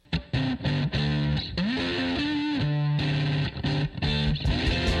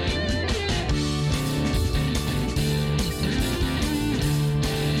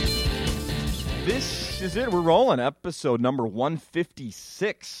This is it. We're rolling. Episode number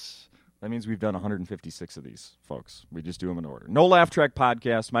 156. That means we've done 156 of these, folks. We just do them in order. No Laugh Track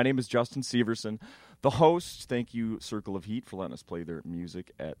Podcast. My name is Justin Severson, the host. Thank you, Circle of Heat, for letting us play their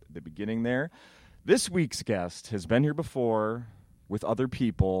music at the beginning there. This week's guest has been here before with other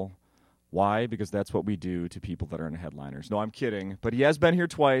people. Why? Because that's what we do to people that aren't headliners. No, I'm kidding. But he has been here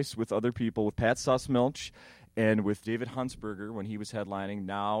twice with other people, with Pat Sussmilch and with David Huntsberger when he was headlining.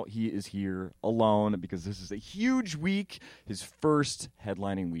 Now he is here alone because this is a huge week, his first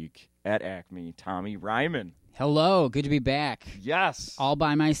headlining week at Acme. Tommy Ryman. Hello, good to be back. Yes. All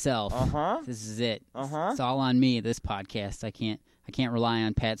by myself. Uh-huh. This is it. Uh-huh. It's all on me, this podcast. I can't rely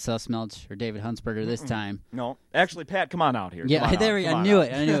on Pat Sussmilch or David Huntsberger this time. No. Actually, Pat, come on out here. Yeah, there we go. I knew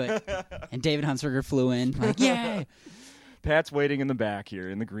it. And David Huntsberger flew in. Like, yay! Pat's waiting in the back here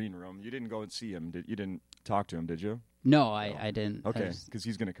in the green room. You didn't go and see him. You didn't talk to him, did you? No, I didn't. Okay, because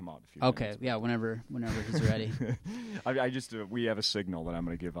he's going to come out in a few minutes. Yeah, whenever he's ready. We have a signal that I'm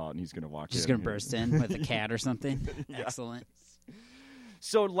going to give out, and he's going to walk in. He's going to burst in with a cat or something. Yeah. Excellent.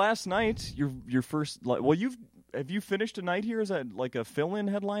 So last night, your first. Have you finished a night here? Is that like a fill-in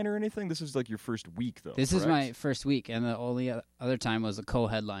headline or anything? This is like your first week, though. This is my first week, and the only other time was a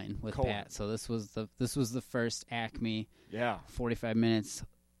co-headline with Pat. So this was the first Acme. Yeah. 45 minutes.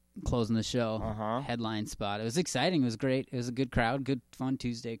 Closing the show, headline spot. It was exciting. It was great. It was a good crowd, good fun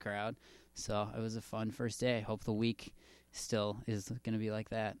Tuesday crowd. So it was a fun first day. I hope the week still is going to be like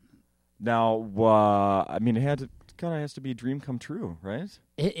that. Now, it kind of has to be a dream come true, right?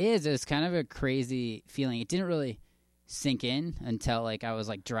 It is. It's kind of a crazy feeling. It didn't really sink in until I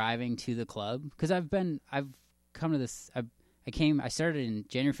was driving to the club because I've come to this. I started in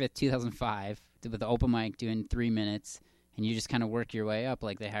January 5th, 2005 with the open mic doing 3 minutes. And you just kind of work your way up.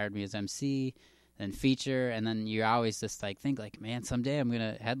 They hired me as MC, then feature, and then you always just think man, someday I'm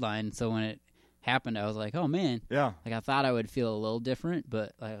gonna headline. So when it happened, I was like, oh man, yeah. I thought I would feel a little different,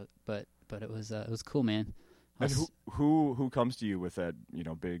 but it was cool, man. And who comes to you with that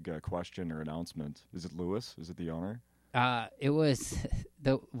big question or announcement? Is it Lewis? Is it the owner? It was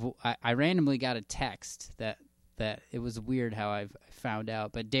I randomly got a text that it was weird how I found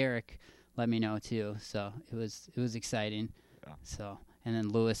out, but Derek let me know too, so it was exciting. Yeah. So, and then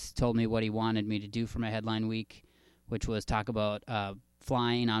Lewis told me what he wanted me to do for my headline week, which was talk about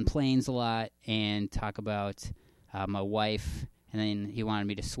flying on planes a lot and talk about my wife, and then he wanted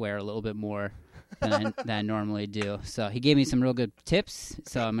me to swear a little bit more than I normally do. So he gave me some real good tips,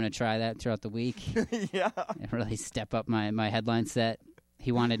 so I'm going to try that throughout the week. Yeah. And really step up my headline set.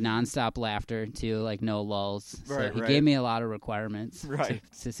 He wanted nonstop laughter, too, no lulls. So he gave me a lot of requirements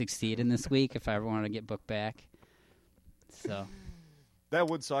to succeed in this week if I ever wanted to get booked back. So that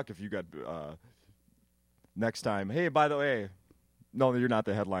would suck if you got next time, hey, by the way, no, you're not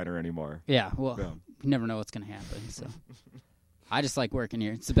the headliner anymore. Yeah, well, you never know what's going to happen. So I just like working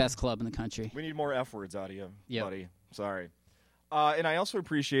here. It's the best club in the country. We need more F words out of you, buddy. Sorry. And I also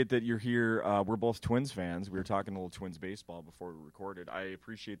appreciate that you're here. We're both Twins fans. We were talking a little Twins baseball before we recorded. I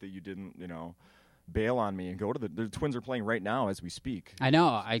appreciate that you didn't, bail on me and go to the Twins are playing right now as we speak. I know.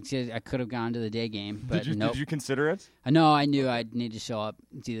 I could have gone to the day game, but Did you consider it? No, I knew I'd need to show up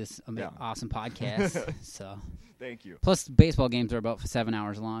and do this awesome podcast. So thank you. Plus, baseball games are about 7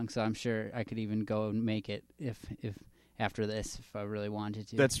 hours long, so I'm sure I could even go and make it if after this if I really wanted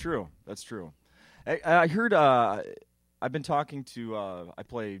to. That's true. I heard. I've been talking to, I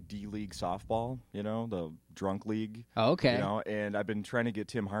play D-League softball, the drunk league. Oh, okay. And I've been trying to get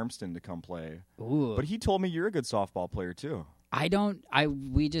Tim Harmston to come play. Ooh. But he told me you're a good softball player, too. There's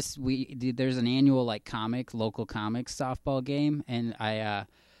an annual, local comics softball game, and I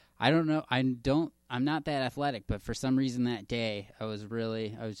don't know, I'm not that athletic, but for some reason that day, I was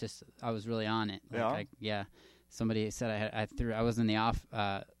really on it. Yeah? Somebody said I was in the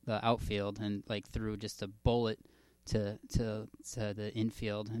outfield and, threw just a bullet to the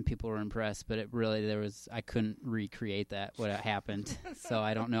infield, and people were impressed, but I couldn't recreate that what happened, so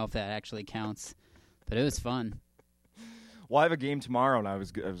I don't know if that actually counts, but it was fun. Well, I have a game tomorrow, and I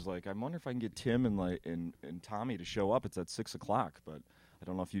was like, I wonder if I can get Tim and Tommy to show up. It's at 6:00, but I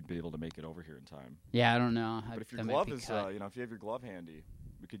don't know if you'd be able to make it over here in time. Yeah, I don't know. But if your glove is, if you have your glove handy,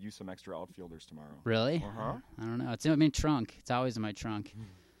 we could use some extra outfielders tomorrow. Really? I don't know. It's in my trunk. It's always in my trunk.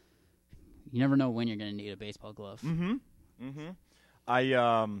 You never know when you're going to need a baseball glove. Mm-hmm. I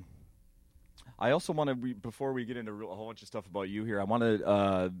also want to, before we get into a whole bunch of stuff about you here, I want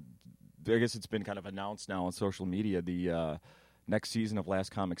to, I guess it's been kind of announced now on social media, the next season of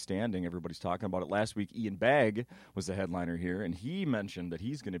Last Comic Standing. Everybody's talking about it. Last week, Ian Bagg was the headliner here, and he mentioned that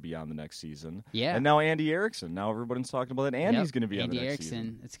he's going to be on the next season. Yeah. And now Andy Erickson. Now everybody's talking about that Andy's going to be on the next season. Andy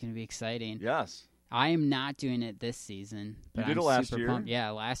Erickson. It's going to be exciting. Yes. I am not doing it this season. But You did I'm it last super year? pumped. Yeah,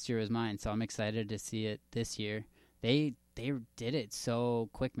 last year was mine, so I'm excited to see it this year. They did it so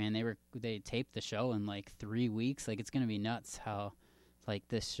quick, man. They taped the show in like 3 weeks. Like, it's gonna be nuts how, like,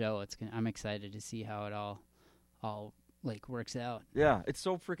 this show. I'm excited to see how it all like works out. Yeah, it's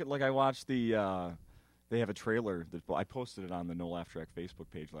so freaking like I watched the. They have a trailer that I posted it on the No Laugh Track Facebook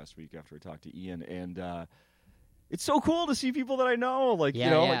page last week after I talked to Ian, and it's so cool to see people that I know. Like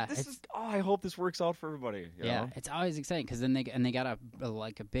like this is. Oh, I hope this works out for everybody. You know? It's always exciting because then they got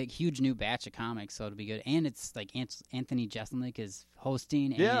a big, huge new batch of comics, so it'll be good. And it's like Anthony Jeselnik is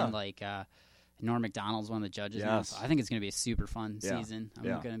hosting, and like Norm Macdonald's one of the judges. Now, so I think it's going to be a super fun season. I'm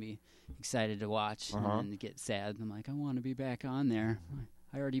going to be excited to watch and then get sad. I'm like, I want to be back on there.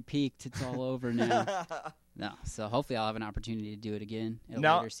 I already peaked. It's all over now. No, so hopefully I'll have an opportunity to do it again in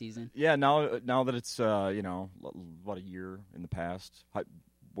a later season. Yeah, now that it's about a year in the past,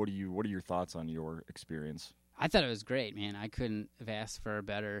 what are your thoughts on your experience? I thought it was great, man. I couldn't have asked for a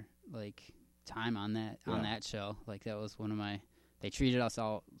better like time on that show. Like, that was one of my. They treated us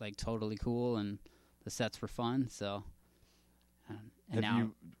all like totally cool, and the sets were fun. So.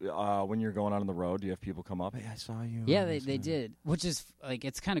 When you're going out on the road, do you have people come up? Hey, I saw you. Yeah, they did, which is like,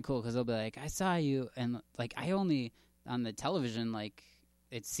 it's kind of cool because they'll be like, I saw you, and like I only on the television, like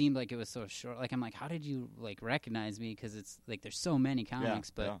it seemed like it was so short. Like, I'm like, how did you like recognize me? Because it's like there's so many comics,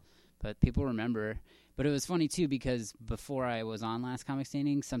 but people remember. But it was funny too because before I was on Last Comic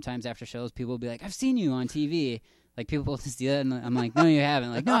Standing, sometimes after shows, people would be like, I've seen you on TV. Like, people just do that, and I'm like, no, you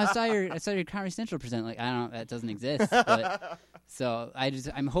haven't. Like, no, I saw your Comedy Central present. Like, that doesn't exist. But so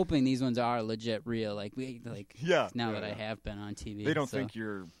I'm hoping these ones are legit real. Like, that I have been on TV. They don't think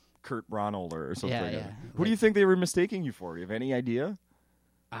you're Kurt Ronald or something. Yeah. Who do you think they were mistaking you for? You have any idea?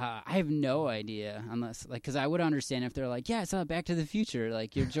 I have no idea, unless, like, because I would understand if they're like, yeah, I saw Back to the Future,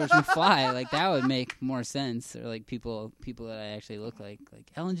 like, you're George McFly, like, that would make more sense, or, like, people that I actually look like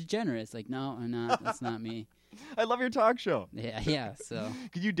Ellen DeGeneres, like, no, I'm not, that's not me. I love your talk show. Yeah, so.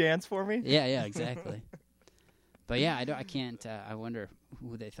 Could you dance for me? Yeah, exactly. But, yeah, I can't, I wonder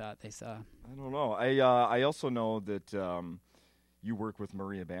who they thought they saw. I don't know. I also know that you work with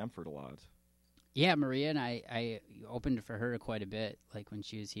Maria Bamford a lot. Yeah, Maria, and I opened for her quite a bit, like when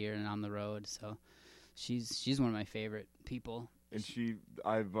she was here and on the road. So she's one of my favorite people. And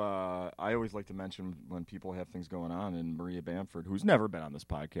I always like to mention when people have things going on, and Maria Bamford, who's never been on this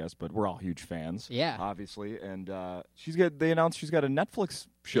podcast, but we're all huge fans, obviously. And they announced she's got a Netflix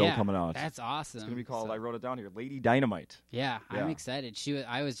show coming out. That's awesome. It's going to be called, I wrote it down here, Lady Dynamite. Yeah, I'm excited.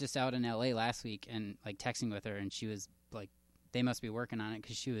 I was just out in L.A. last week and like texting with her, and she was like, they must be working on it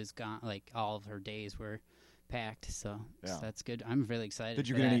because she was gone. Like, all of her days were packed, so that's good. I'm really excited. Did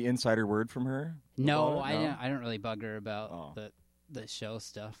you get any insider word from her? No, I don't really bug her about the show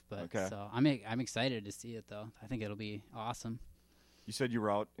stuff, but so I'm excited to see it though. I think it'll be awesome. You said you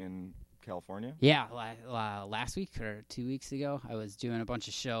were out in California? Yeah, last week or 2 weeks ago, I was doing a bunch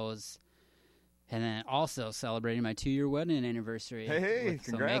of shows. And then also celebrating my 2-year wedding anniversary. Hey, congrats.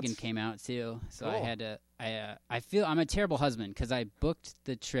 So Megan came out too. So cool. I had to. I feel I'm a terrible husband because I booked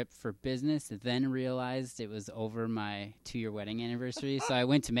the trip for business, then realized it was over my 2-year wedding anniversary. So I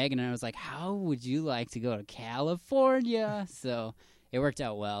went to Megan and I was like, "How would you like to go to California?" So it worked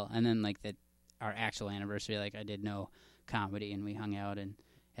out well. And then like our actual anniversary, like I did no comedy and we hung out and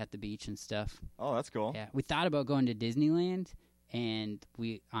at the beach and stuff. Oh, that's cool. Yeah, we thought about going to Disneyland. And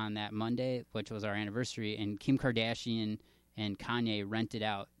we, on that Monday, which was our anniversary, and Kim Kardashian and Kanye rented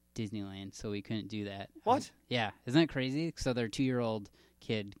out Disneyland, so we couldn't do that. What? Yeah. Isn't that crazy? So their 2-year-old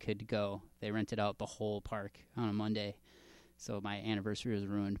kid could go. They rented out the whole park on a Monday. So my anniversary was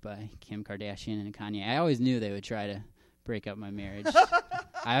ruined by Kim Kardashian and Kanye. I always knew they would try to break up my marriage.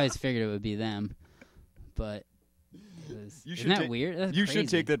 I always figured it would be them. But isn't that weird? That's you crazy. Should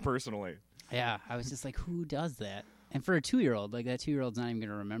take that personally. Yeah. I was just like, who does that? And for a 2-year-old, like that 2-year-old's not even going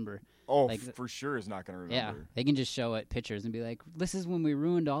to remember. Oh, like, for sure is not going to remember. Yeah, they can just show it pictures and be like, this is when we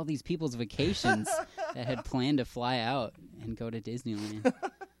ruined all these people's vacations that had planned to fly out and go to Disneyland.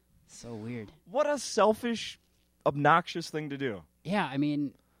 So weird. What a selfish, obnoxious thing to do. Yeah, I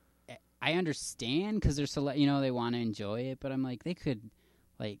mean, I understand because they're they want to enjoy it, but I'm like, they could,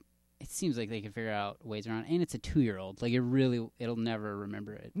 like, it seems like they could figure out ways around it. And it's a 2-year-old. Like, it'll never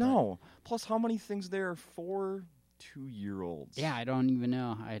remember it. No. Plus, how many things there are for 2-year-olds? Yeah, I don't even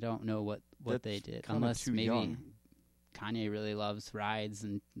know. I don't know what they did. Unless maybe young. Kanye really loves rides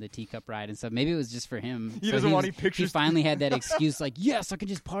and the teacup ride and stuff. Maybe it was just for him. He doesn't want any pictures. He finally had that excuse, like, yes, I can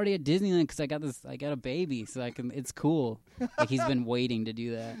just party at Disneyland because I got a baby, so I can. It's cool. Like he's been waiting to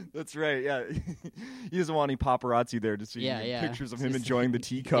do that. That's right. Yeah, he doesn't want any paparazzi there to see pictures of him enjoying the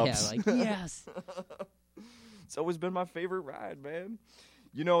teacups. Yeah, like yes. It's always been my favorite ride, man.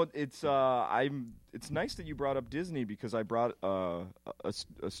 You know, it's nice that you brought up Disney because I brought a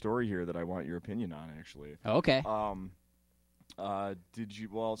story here that I want your opinion on, actually. Okay. Did you?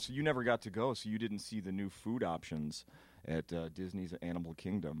 Well, so you never got to go, so you didn't see the new food options at Disney's Animal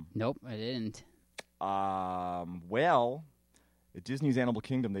Kingdom. Nope, I didn't. Well, at Disney's Animal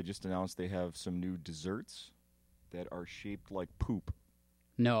Kingdom, they just announced they have some new desserts that are shaped like poop.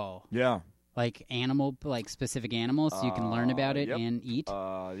 No. Yeah. Like specific animals, so you can learn about it and eat?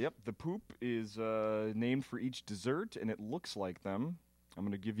 Yep. The poop is named for each dessert, and it looks like them. I'm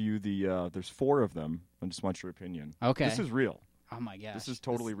going to give you there's 4 of them. I just want your opinion. Okay. This is real. Oh, my gosh. This is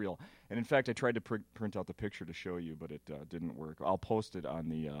totally real. And, in fact, I tried to print out the picture to show you, but it didn't work. I'll post it on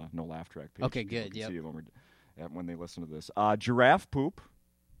the No Laugh Track page. Okay, good. See it when they listen to this. Giraffe poop.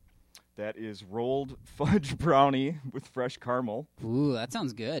 That is rolled fudge brownie with fresh caramel. Ooh, that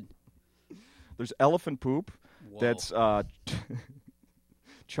sounds good. There's elephant poop. Whoa. That's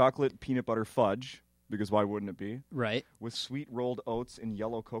chocolate peanut butter fudge, because why wouldn't it be? Right. With sweet rolled oats and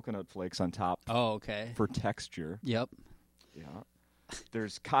yellow coconut flakes on top. Oh, okay. For texture. Yep. Yeah.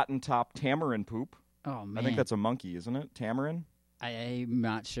 There's cotton top tamarin poop. Oh, man. I think that's a monkey, isn't it? Tamarin? I'm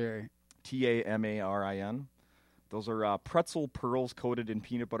not sure. Tamarin. Those are pretzel pearls coated in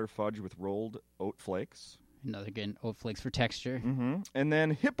peanut butter fudge with rolled oat flakes. Another good oat flakes for texture. Mm-hmm. And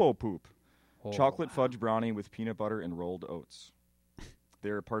then hippo poop. Oh, Chocolate fudge brownie with peanut butter and rolled oats. They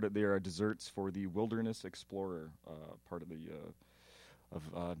are desserts for the Wilderness Explorer part of the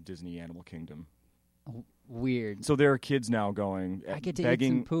Disney Animal Kingdom. Oh, weird. So there are kids now going I get to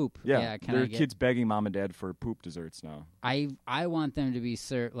begging eat some poop. Yeah, there are kids begging mom and dad for poop desserts now. I want them to be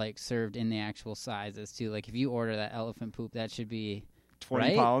served in the actual sizes too. Like if you order that elephant poop, that should be 20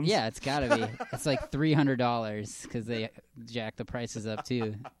 right? pounds. Yeah, it's got to be. It's like $300 because they jack the prices up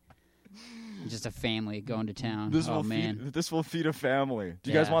too. Just a family going to town. This will feed a family. Do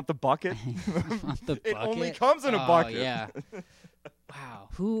you guys want the bucket? Want the bucket? It only comes in a bucket. Yeah. Wow.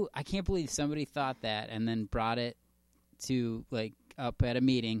 I can't believe somebody thought that and then brought it to like up at a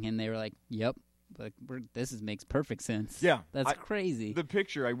meeting and they were like, "Yep, like this makes perfect sense." Yeah, that's crazy. The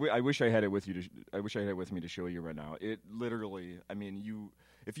picture, I wish I had it with you. I wish I had it with me to show you right now. It literally, I mean,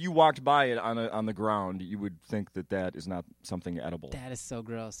 if you walked by it on the ground, you would think that is not something edible. That is so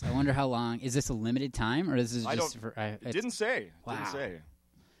gross. I wonder how long. Is this a limited time or is this just for? It didn't say. Wow. Didn't say.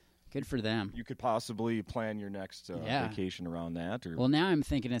 Good for them. You could possibly plan your next vacation around that. Well, now I'm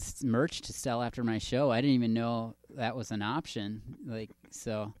thinking it's merch to sell after my show. I didn't even know that was an option.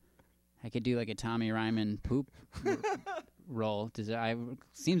 So I could do like a Tommy Ryman poop roll.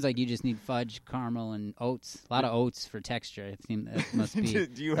 Seems like you just need fudge, caramel, and oats. A lot of oats for texture. It seems that must be.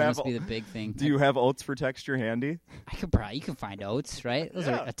 Must be the big thing. Do you have oats for texture handy? You can find oats, right? Those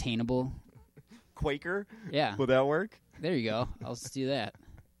are attainable. Quaker. Yeah. Will that work? There you go. I'll just do that.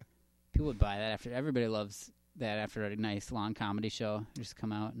 People would buy that everybody loves that after a nice long comedy show. Just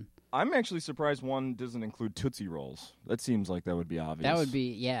come out and. I'm actually surprised one doesn't include Tootsie Rolls. That seems like that would be obvious. That would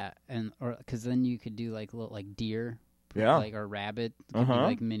be because then you could do like little like deer, or rabbit,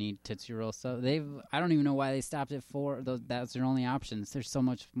 like mini Tootsie Rolls. So I don't even know why they stopped at 4. That's their only options. There's so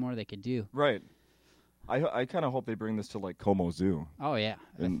much more they could do. Right. I kind of hope they bring this to like Como Zoo. Oh yeah,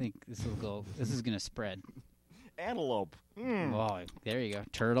 I think this will go. This is gonna spread. Antelope. Oh, there you go.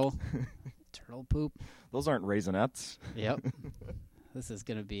 Turtle poop. Those aren't Raisinets. Yep. It's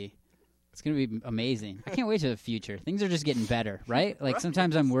gonna be amazing. I can't wait to the future. Things are just getting better, right? Like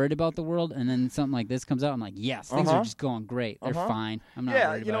sometimes I'm worried about the world, and then something like this comes out. I'm like, yes, things are just going great. They're fine. I'm not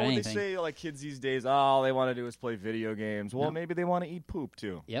worried about anything. When they say like kids these days, all they want to do is play video games. Well, maybe they want to eat poop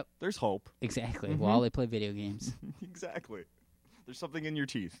too. Yep. There's hope. Exactly. While they play video games. Exactly. There's something in your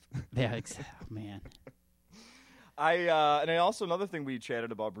teeth. Yeah. Man. And I also another thing we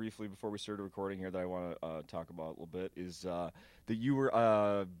chatted about briefly before we started recording here that I want to talk about a little bit is that you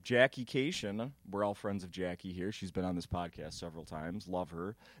were Jackie Cation. We're all friends of Jackie here. She's been on this podcast several times. Love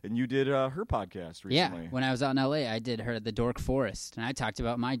her. And you did her podcast recently. Yeah, when I was out in L.A., I did the Dork Forest, and I talked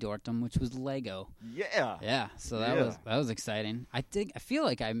about my dorkdom, which was Lego. Yeah. Yeah. So that was exciting. I feel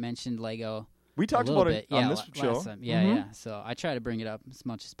like I mentioned Lego. We talked about it on this show. Last time. Yeah. So I try to bring it up as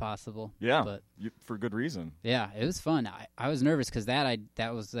much as possible. Yeah, but for good reason. Yeah, it was fun. I was nervous because that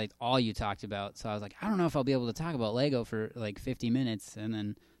was like all you talked about. So I was like, I don't know if I'll be able to talk about Lego for like 50 minutes. And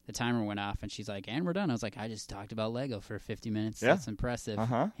then the timer went off, and she's like, "And we're done." I was like, "I just talked about Lego for 50 minutes. Yeah. That's impressive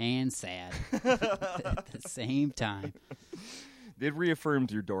Uh-huh. and sad at the same time." It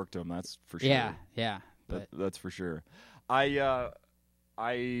reaffirmed your dorkdom, that's for sure. Yeah. But That's for sure.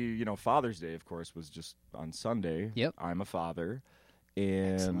 Father's Day, of course, was just on Sunday. Yep. I'm a father.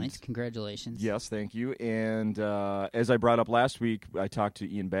 And excellent. Congratulations. Yes, thank you. And as I brought up last week, I talked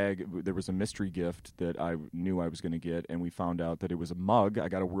to Ian Bagg. There was a mystery gift that I knew I was going to get, and we found out that it was a mug. I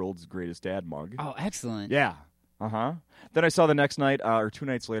got a World's Greatest Dad mug. Oh, excellent. Yeah. Uh-huh. Then I saw the next night, or 2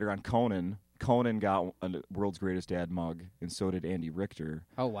 nights later, on Conan. Conan got a World's Greatest Dad mug, and so did Andy Richter.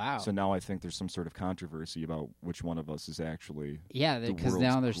 Oh, wow. So now I think there's some sort of controversy about which one of us is actually because world's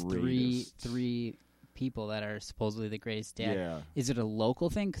now there's greatest. three people that are supposedly the greatest dad. Yeah. Is it a local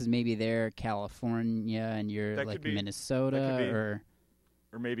thing? Because maybe they're California and you're That like could be. Minnesota, That could be. or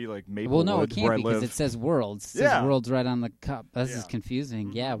maybe like Maplewood, well, no, it where can't I be because live. it says Worlds. It says Yeah. Worlds right on the cup. This Yeah. is confusing.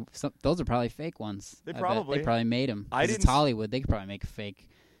 Mhm. Yeah, those are probably fake ones. They I bet probably- they probably made them. I It's didn't s- Hollywood. They could probably make a fake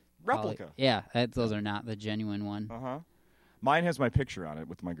Replica. Yeah, those are not the genuine one. Uh-huh. Mine has my picture on it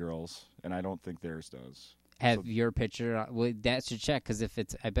with my girls, and I don't think theirs does. Have your picture? Well, that should check because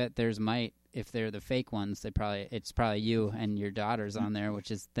I bet theirs might. If they're the fake ones, it's probably you and your daughter's on there, which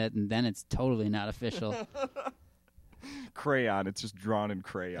is that. And then it's totally not official. Crayon. It's just drawn in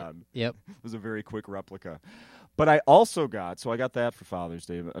crayon. Yep. It was a very quick replica. But I also got that for Father's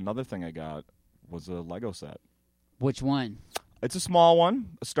Day. Another thing I got was a Lego set. Which one? It's a small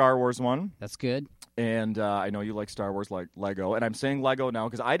one, a Star Wars one. That's good. And I know you like Star Wars, like Lego. And I'm saying Lego now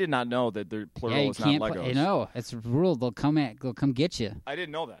because I did not know that the plural is not Legos. No, it's ruled. They'll come get you. I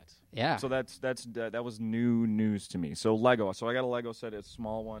didn't know that. Yeah. So that was new news to me. So Lego. So I got a Lego set, a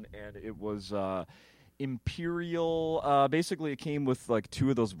small one, and it was Imperial. Basically, it came with like 2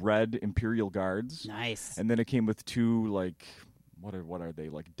 of those red Imperial guards, Nice. and then it came with 2 like what are they,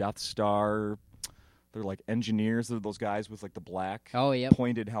 like Death Star? They're like engineers. They're those guys with like the black yep.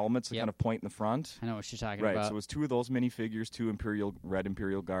 pointed helmets that Yep. kind of point in the front. I know what you're talking Right, about. so it was 2 of those minifigures, 2 red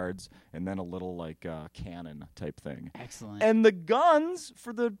Imperial guards, and then a little like cannon type thing. Excellent. And the guns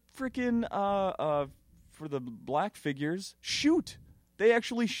for the freaking for the black figures shoot. They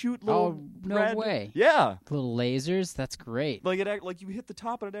actually shoot little no red. way. Yeah, Little lasers. That's great. like like you hit the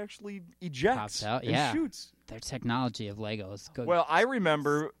top and it actually ejects Pops out, and yeah. shoots. Their technology of Legos. Well, I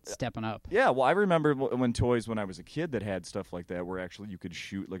remember. Stepping up. Yeah, well, I remember when toys when I was a kid that had stuff like that where actually you could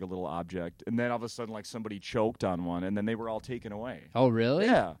shoot like a little object, and then all of a sudden like somebody choked on one, and then they were all taken away. Oh, really?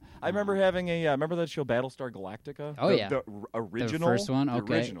 Yeah, I remember having a remember that show Battlestar Galactica? Oh, yeah. the original, The first one. the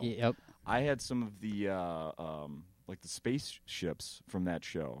Okay. original. Yep. I had some of the like the spaceships from that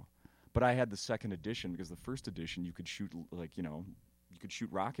show, but I had the second edition because the first edition you could shoot you could shoot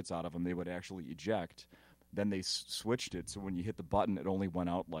rockets out of them. They would actually eject. Then they switched it so when you hit the button, it only went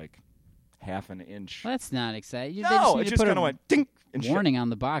out like half an inch. Well, that's not exciting. They No, need it to just put kind of a went ding and warning on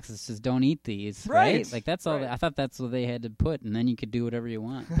the box that says "Don't eat these." Right. Like that's all. Right. I thought that's what they had to put, and then you could do whatever you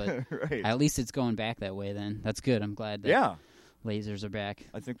want. But right. at least it's going back that way. Then that's good. I'm glad that Yeah, lasers are back.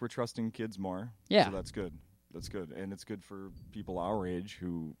 I think we're trusting kids more. Yeah. So that's good. That's good, and it's good for people our age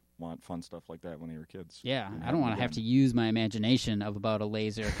who want fun stuff like that when they were kids. Yeah, And I don't want to them have to again. use my imagination about a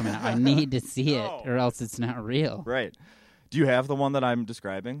laser coming out. I need to see No. it, or else it's not real. Right. Do you have the one that I'm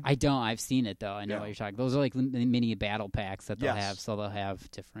describing? I don't. I've seen it though. I know Yeah. what you're talking. Those are like mini battle packs that they'll Yes. have. So they'll have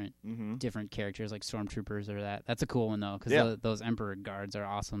different Mm-hmm. different characters like stormtroopers or that. That's a cool one though because Yeah. those Emperor guards are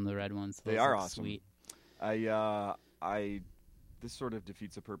awesome. The red ones. They Those are look awesome. Sweet. This sort of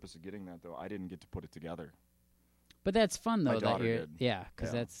defeats the purpose of getting that, though. I didn't get to put it together. But that's fun though. My daughter that you're, did. yeah,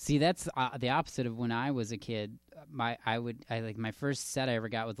 because Yeah. that's the opposite of when I was a kid. My first set I ever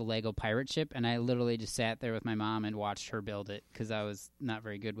got was the Lego pirate ship, and I literally just sat there with my mom and watched her build it because I was not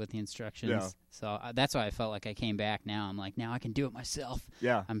very good with the instructions. Yeah. So that's why I felt like I came back. Now I'm like, now I can do it myself.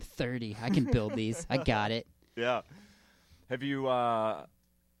 Yeah. I'm 30. I can build these. I got it. Yeah. Have you, I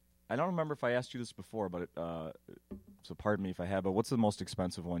don't remember if I asked you this before, but, so pardon me if I have, but what's the most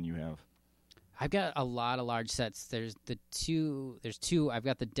expensive one you have? I've got a lot of large sets. There's two. I've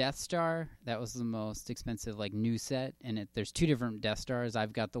got the Death Star. That was the most expensive, like new set, and there's 2 different Death Stars.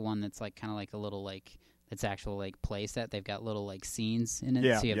 I've got the one that's like kind of like a little like it's actual like play set. They've got little like scenes in it.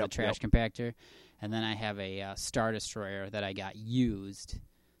 Yeah, So you have yep, the trash compactor, and then I have a Star Destroyer that I got used,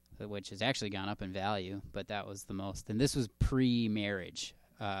 which has actually gone up in value. But that was the most, and this was pre-marriage.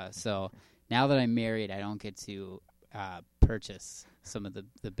 So now that I'm married, I don't get to purchase some of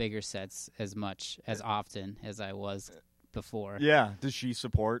the bigger sets as much as often as I was before. Yeah. Does she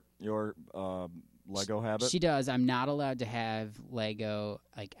support your Lego habit? She does. I'm not allowed to have Lego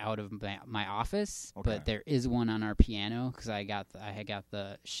like out of my office, Okay. but there is one on our piano because I had got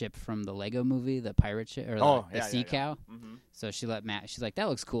the ship from the Lego movie, the pirate ship or the sea cow. Mm-hmm. So she let Matt. She's like, "That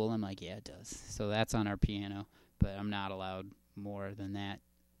looks cool." I'm like, "Yeah, it does." So that's on our piano, but I'm not allowed more than that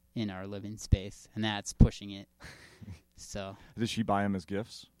in our living space, and that's pushing it. So Does she buy them as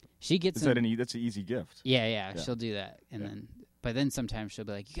gifts? she gets Is them. that that's an easy gift? Yeah, she'll do that, and Yeah. but then sometimes she'll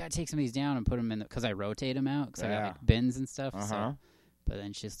be like, "You gotta take some of these down and put them in because I rotate them out because I got Yeah. like bins and stuff." Uh-huh. So, but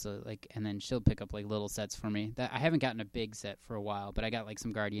then she'll still and then she'll pick up like little sets for me. That I haven't gotten a big set for a while, but I got like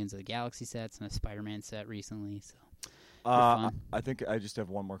some Guardians of the Galaxy sets and a Spider-Man set recently. So fun. I think I just have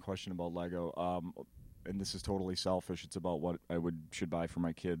one more question about Lego. And this is totally selfish. It's about what I should buy for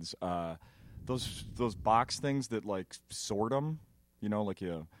my kids. Those box things that like sort them. You know, like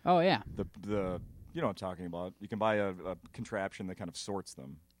oh yeah, the you know what I'm talking about. You can buy a contraption that kind of sorts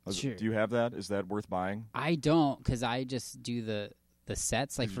them. Sure. Do you have that? Is that worth buying? I don't because I just do the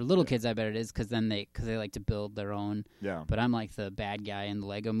sets. Like for little kids, I bet it is because they like to build their own. Yeah. But I'm like the bad guy in the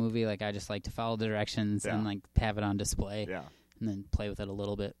Lego movie. Like I just like to follow the directions Yeah. and like have it on display. Yeah. And then play with it a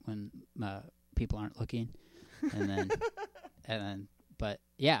little bit when people aren't looking, and then but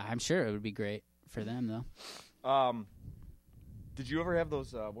yeah, I'm sure it would be great for them though. Did you ever have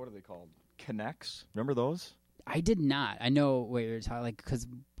those? What are they called? Connects. Remember those? I did not. I know what you're talking like because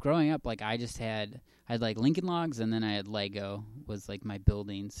growing up, like I had like Lincoln Logs, and then I had Lego was like my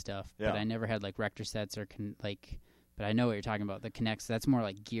building stuff. Yeah. But I never had like Rector sets or But I know what you're talking about. The Connects. That's more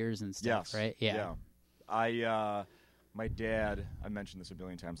like gears and stuff, Yes. right? Yeah. My dad. I mentioned this a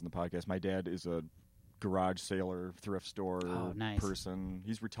billion times in the podcast. My dad is a garage sailor, thrift store nice. person.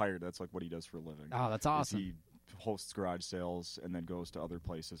 He's retired. That's like what he does for a living. Oh, that's awesome. He hosts garage sales and then goes to other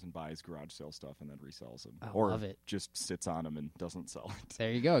places and buys garage sale stuff and then resells them, I or love it. just sits on them and doesn't sell it.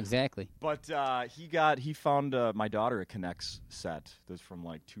 There you go. Exactly. But he found my daughter a Connects set that's from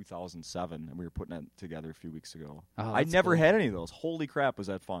like 2007, and we were putting it together a few weeks ago. Oh, I that's never cool. had any of those. Holy crap, was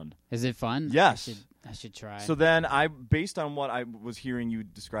that fun! Is it fun? Yes. I should try. So then based on what I was hearing you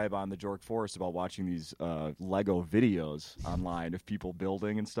describe on the Jork Forest about watching these Lego videos online of people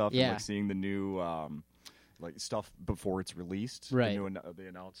building and stuff, Yeah. and like seeing the new like stuff before it's released, Right. the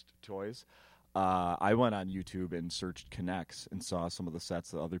announced toys. I went on YouTube and searched Connects and saw some of the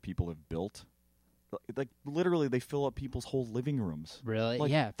sets that other people have built. Like literally, they fill up people's whole living rooms. Really?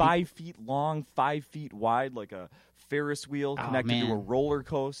 Like Yeah. 5 feet long, 5 feet wide, like a Ferris wheel Oh, connected to a man. roller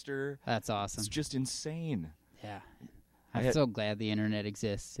coaster. That's awesome. It's just insane. Yeah. I I'm had- so glad the internet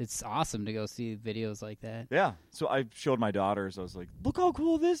exists. It's awesome to go see videos like that. Yeah. So I showed my daughters. I was like, "Look how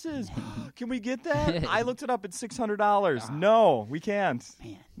cool this is! Can we get that?" I looked it up. It's $600. No, we can't.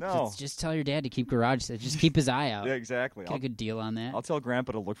 Man. No. Just tell your dad to keep garage sales. Just keep his eye out. Yeah, exactly. Get a good deal on that. I'll tell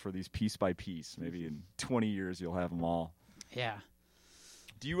Grandpa to look for these piece by piece. Maybe in 20 years you'll have them all. Yeah.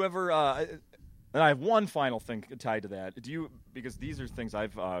 Do you ever? And I have one final thing tied to that. Because these are things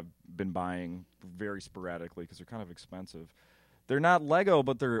I've been buying very sporadically because they're kind of expensive. They're not Lego,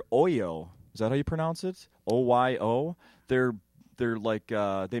 but they're Oyo. Is that how you pronounce it? OYO. They're like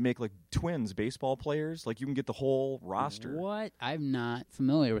they make like twins, baseball players. Like you can get the whole roster. What? I'm not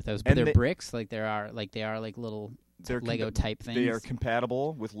familiar with those, but And they're they- bricks. Like they are like little They're Lego type things. They are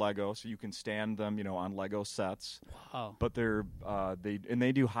compatible with Lego, so you can stand them, on Lego sets. Oh, But they're they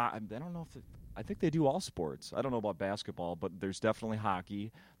do I don't know if I think they do all sports. I don't know about basketball, but there's definitely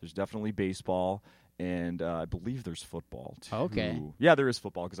hockey. There's definitely baseball, and I believe there's football too. Okay. Yeah, there is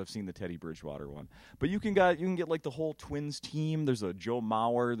football because I've seen the Teddy Bridgewater one. But you can get like the whole Twins team. There's a Joe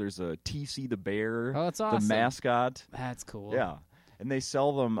Mauer. There's a TC the Bear. Oh, that's awesome. The mascot. that's cool. Yeah. And they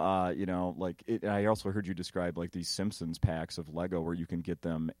sell them, I also heard you describe like these Simpsons packs of Lego where you can get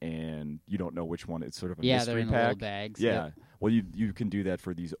them and you don't know which one. It's sort of a Yeah, mystery they're in the pack. little bags. Yeah. Yep. Well, you can do that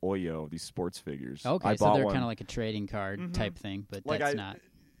for these Oyo, these sports figures. Okay, I so bought they're one. kind of like a trading card type thing, but Like that's not.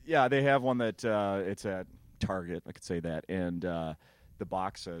 Yeah, they have one that it's at Target. I could say that. And the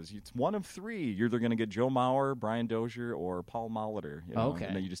box says it's one of three. You're either going to get Joe Mauer, Brian Dozier, or Paul Molitor. Okay.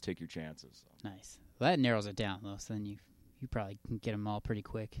 And then you just take your chances. Nice. Well, that narrows it down though. So then you probably can get them all pretty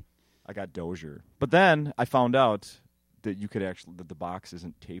quick. I got Dozier. But then I found out that that the box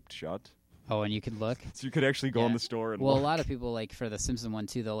isn't taped shut. Oh, and you can look. So you could actually go in Yeah. the store and Well, look. a lot of people like for the Simpson one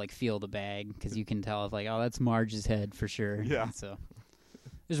too. They'll like feel the bag because you can tell if like, oh, that's Marge's head for sure. Yeah. So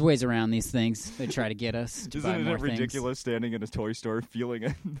there's ways around these things. They try to get us. To buy Isn't more it ridiculous Things. standing in a toy store feeling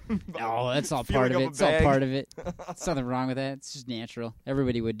it? Oh, that's all Feeling part of up it. a It's all bag. part of it. There's nothing wrong with that. It's just natural.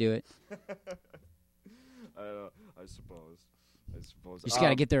 Everybody would do it. I suppose. You just got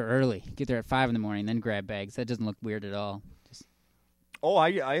to get there early. Get there at 5 a.m, then grab bags. That doesn't look weird at all. Just Oh,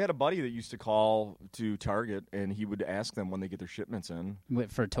 I had a buddy that used to call to Target, and he would ask them when they get their shipments in.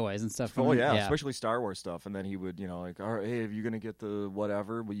 For toys and stuff. Oh, yeah, especially Star Wars stuff. And then he would, like, all right, hey, if you're going to get the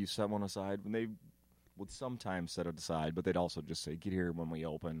whatever, will you set one aside? And they would sometimes set it aside, but they'd also just say, get here when we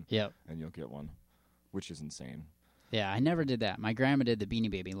open, and you'll get one, which is insane. Yeah, I never did that. My grandma did the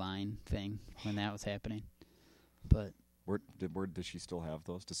Beanie Baby line thing when that was happening. But Where does she still have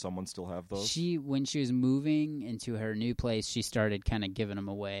those? Does someone still have those? when she was moving into her new place, she started kind of giving them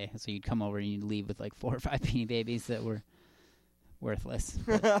away. So you'd come over and you'd leave with like 4 or 5 Beanie Babies that were worthless.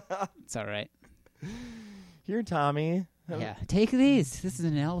 It's all right. Here, Tommy. Yeah, take these. This is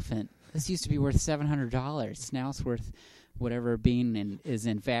an elephant. This used to be worth $700. Now it's worth whatever bean is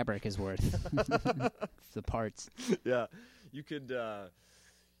in fabric is worth. The parts. Yeah, you could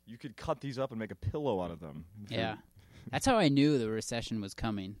cut these up and make a pillow out of them. Yeah. That's how I knew the recession was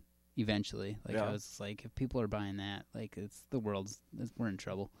coming eventually. Like, Yeah. I was like, if people are buying that, like, we're in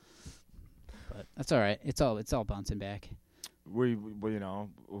trouble. But that's all right. It's all bouncing back. We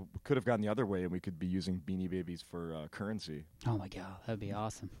could have gone the other way, and we could be using Beanie Babies for currency. Oh, my God. That'd be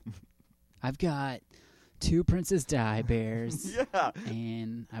awesome. I've got 2 Princess Di bears. Yeah.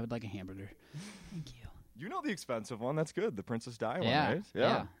 And I would like a hamburger. Thank you. You know the expensive one. That's good. The Princess Di one, Yeah. right?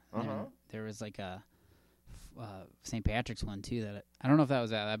 Yeah. Uh-huh. There was like a St. Patrick's one too. That I don't know if that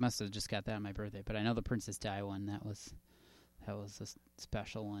was that. I must have just got that on my birthday. But I know the Princess Di one. That was a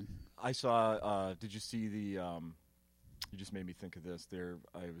special one. I saw. Did you see the? You just made me think of this.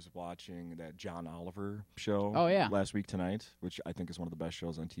 I was watching that John Oliver show. Oh, yeah. Last week tonight, which I think is one of the best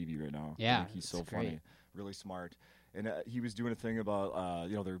shows on TV right now. Yeah, I think he's so it's funny, great. really smart, and he was doing a thing about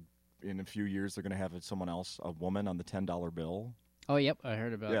they're in a few years they're going to have someone else, a woman, on the $10 bill. Oh, yep, I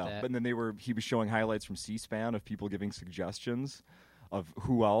heard about that. But then he was showing highlights from C-SPAN of people giving suggestions of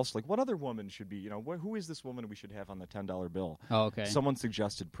who else, like what other woman should be, who is this woman we should have on the $10 bill? Oh, okay. Someone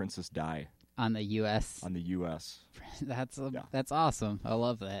suggested Princess Di. On the U.S. On the U.S. That's awesome. I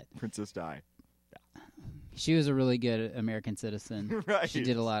love that. Princess Di. She was a really good American citizen. Right. She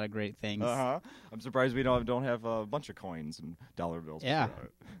did a lot of great things. Uh-huh. I'm surprised we don't have a bunch of coins and dollar bills. Yeah.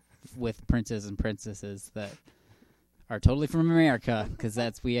 With princes and princesses that are totally from America, because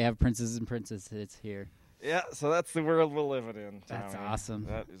we have princes and princesses here. Yeah, so that's the world we're living in, Tommy. That's awesome.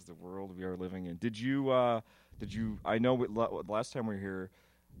 That is the world we are living in. Did you, I know last time we were here,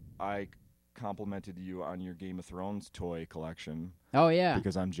 I complimented you on your Game of Thrones toy collection. Oh, yeah.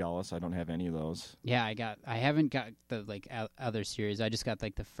 Because I'm jealous. I don't have any of those. Yeah, I haven't got the other series. I just got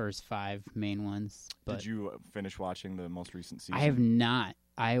the first 5 main ones. But Did you finish watching the most recent season? I have not.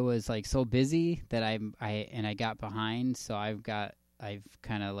 I was so busy that I got behind, so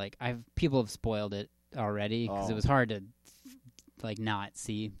people have spoiled it already because it was hard to not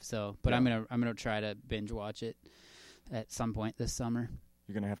see. So, but yeah. I'm gonna try to binge watch it at some point this summer.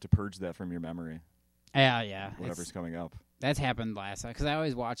 You're gonna have to purge that from your memory. Yeah. Whatever's coming up. That's happened last time because I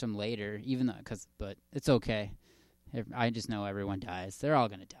always watch them later, but it's okay. I just know everyone dies. They're all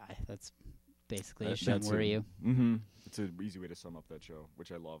gonna die. That's basically it shouldn't worry you. Mm-hmm. It's an easy way to sum up that show,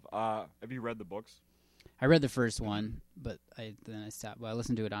 which I love. Have you read the books? I read the first one, but then I stopped. Well, I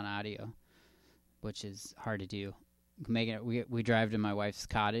listened to it on audio, which is hard to do. We drive to my wife's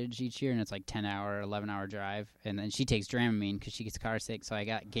cottage each year, and it's 10-hour, 11-hour drive. And then she takes Dramamine because she gets car sick. So I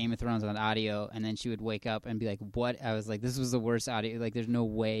got Game of Thrones on audio, and then she would wake up and be like, "What?" I was like, "This was the worst audio. There's no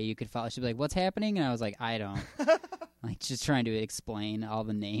way you could follow." She'd be like, "What's happening?" And I was like, "I don't." Just trying to explain all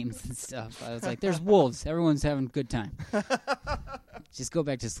the names and stuff. I was like, "There's wolves. Everyone's having a good time. Just go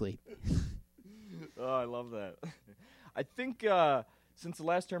back to sleep." Oh, I love that. I think since the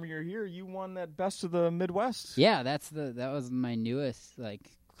last time you were here, you won that Best of the Midwest. Yeah, that was my newest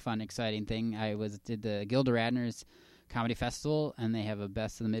fun, exciting thing. I did the Gilda Radner's Comedy Festival, and they have a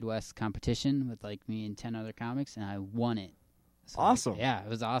Best of the Midwest competition with me and 10 other comics, and I won it. So, awesome. Yeah, it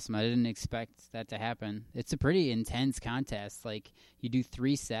was awesome. I didn't expect that to happen. It's a pretty intense contest. You do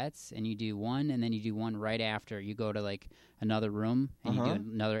 3 sets, and you do one, and then you do one right after. You go to another room, and you do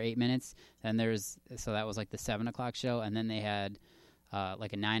another 8 minutes. And so that was the 7 o'clock show, and then they had a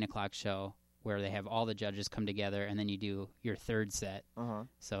 9 o'clock show where they have all the judges come together, and then you do your third set.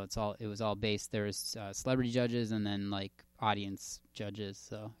 So it was all based. There was celebrity judges and then audience judges.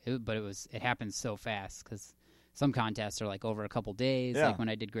 So it happened so fast because some contests are over a couple days. Yeah. When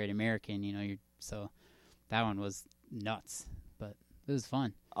I did Great American, so that one was nuts, but it was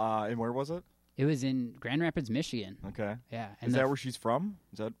fun. And where was it? It was in Grand Rapids, Michigan. Okay. Yeah. Is that where she's from?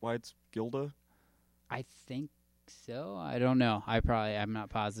 Is that why it's Gilda? I think so. I don't know. I'm not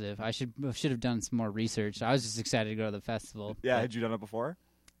positive. I should have done some more research. I was just excited to go to the festival. Yeah. Had you done it before?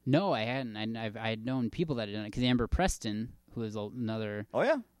 No, I hadn't. I had known people that had done it because Amber Preston who is another Oh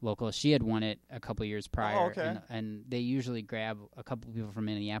yeah. local. She had won it a couple years prior. Oh, okay. And they usually grab a couple people from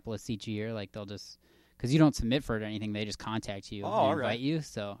Minneapolis each year. Like they'll just, because you don't submit for it or anything, they just contact you and invite you.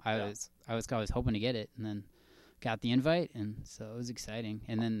 So I was always hoping to get it, and then got the invite, and so it was exciting.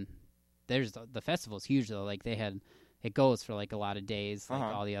 And then there's the festival's huge though. Like it goes for like a lot of days, like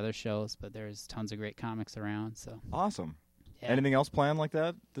all the other shows. But there's tons of great comics around. So awesome. Yeah. Anything else planned like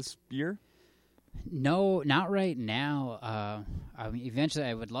that this year? No, not right now. I mean, eventually,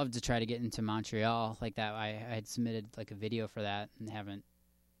 I would love to try to get into Montreal like that. I had submitted like a video for that and haven't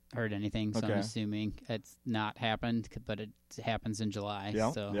heard anything, so I'm assuming it's not happened. But it happens in July,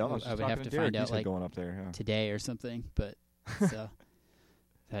 so I would have to find out like going up there today or something. But so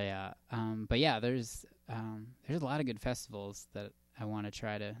yeah, but yeah, there's a lot of good festivals that I want to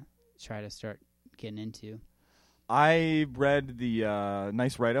try to start getting into. I read the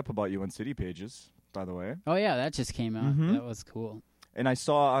nice write-up about you on City Pages, by the way. Oh, yeah, that just came out. That was cool. And I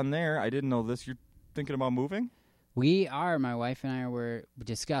saw on there, I didn't know this, you're thinking about moving? We are. My wife and I were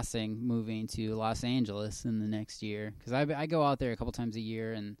discussing moving to Los Angeles in the next year. Because I go out there a couple times a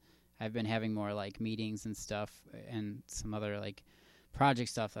year, and I've been having more, like, meetings and stuff and some other, like, project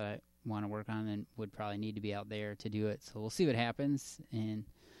stuff that I want to work on and would probably need to be out there to do it. So we'll see what happens, and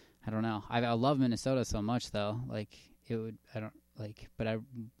I don't know. I love Minnesota so much, though. Like, it would,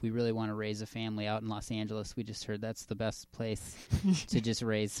 we really want to raise a family out in Los Angeles. We just heard that's the best place to just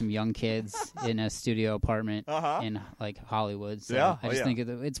raise some young kids in a studio apartment in, like, Hollywood. So I just think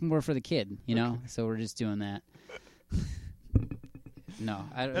it's more for the kid, you know? So we're just doing that. No.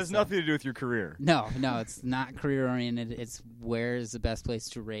 It has nothing to do with your career. No, it's not career-oriented. It's where is the best place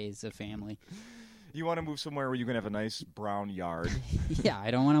to raise a family. You want to move somewhere where you can have a nice brown yard. Yeah,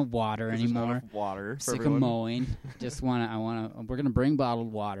 I don't want to water anymore. There's not water. Sick of mowing. We're gonna bring bottled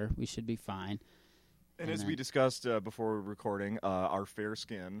water. We should be fine. And as we discussed before we were recording, our fair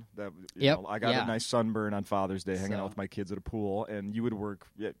skin. That I got a nice sunburn on Father's Day, hanging out with my kids at a pool, and you would work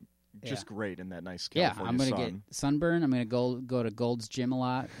just great in that nice California sun. Yeah, I'm gonna get sunburn. I'm gonna go to Gold's Gym a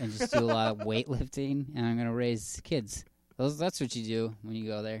lot and just do a lot of weightlifting, and I'm gonna raise kids. That's what you do when you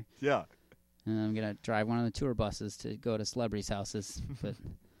go there. Yeah. And I'm gonna drive one of the tour buses to go to celebrities' houses, but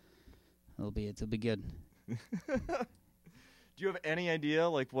it'll be good. Do you have any idea,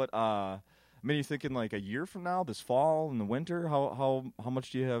 like what? I mean, you're thinking like a year from now, this fall in the winter. How much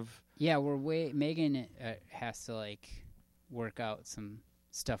do you have? Yeah, Megan has to like work out some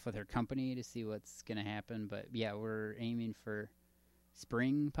stuff with her company to see what's gonna happen. But yeah, we're aiming for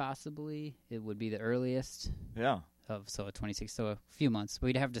spring possibly. It would be the earliest. Yeah. So 26, so a few months.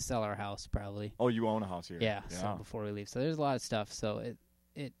 We'd have to sell our house probably. Oh, you own a house here? Yeah. So before we leave, so there's a lot of stuff. So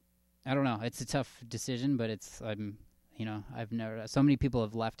it I don't know. It's a tough decision, but I've never. So many people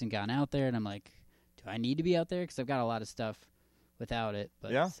have left and gone out there, and I'm like, do I need to be out there? Because I've got a lot of stuff without it.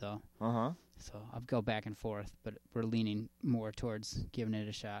 But So I'll go back and forth, but we're leaning more towards giving it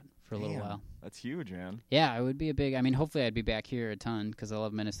a shot for a little while. That's huge, man. Yeah, it would be hopefully I'd be back here a ton because I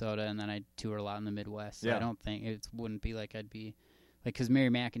love Minnesota, and then I tour a lot in the Midwest. So I don't think it wouldn't be like I'd be like, because Mary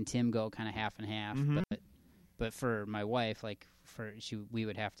Mac and Tim go kind of half and half. But for my wife, like we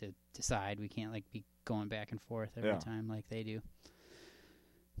would have to decide. We can't like be going back and forth every time like they do.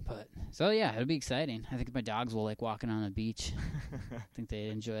 But so yeah, it'll be exciting. I think my dogs will like walking on the beach. I think they'd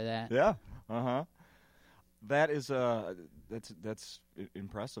enjoy that. Yeah. That is that's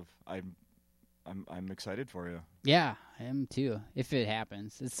impressive. I'm excited for you. Yeah, I am too. If it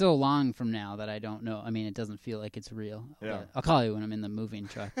happens, it's so long from now that I don't know. I mean, it doesn't feel like it's real. Yeah. But I'll call you when I'm in the moving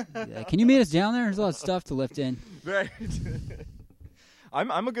truck. Like, can you meet us down there? There's a lot of stuff to lift in. Right.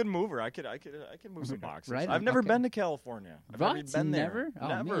 I'm a good mover. I could move some boxes. Right. I've never been to California. I've never been there. Never? Oh,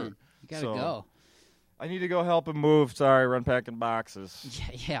 never. Man. You gotta go. I need to go help him move. Sorry, run packing boxes.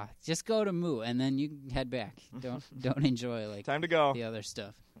 Yeah. Just go to Moo, and then you can head back. Don't enjoy like time to go. The other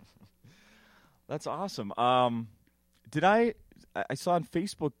stuff. That's awesome. I saw on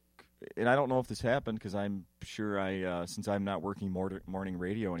Facebook, and I don't know if this happened because I'm sure since I'm not working morning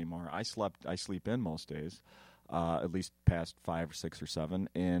radio anymore, I sleep in most days, at least past 5 or 6 or 7.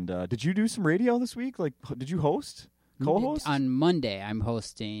 And did you do some radio this week? Like, did you host? Co-host? On Monday, I'm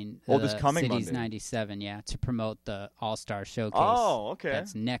hosting this coming Cities Monday. 97, to promote the All-Star Showcase. Oh, okay.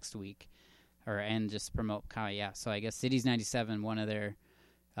 That's next week. And just promote, So I guess Cities 97, one of their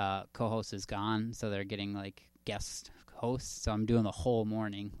co-hosts is gone, so they're getting, like, guest hosts. So I'm doing the whole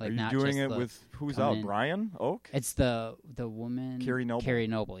morning. Like, Are you not doing just it with, who's out, Brian Oak? It's the woman. Carrie Noble. Carrie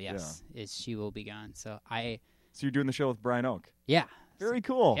Noble, yes. She will be gone. So you're doing the show with Brian Oak? Yeah. Very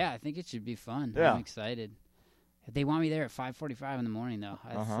cool. Yeah, I think it should be fun. Yeah. I'm excited. They want me there at 5:45 in the morning, though.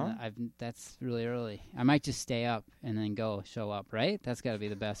 That's really early. I might just stay up and then show up. Right? That's got to be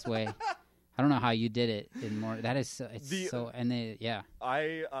the best way. I don't know how you did it in more. That is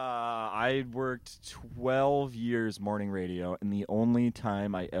I worked 12 years morning radio, and the only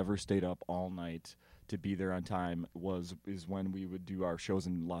time I ever stayed up all night to be there on time is when we would do our shows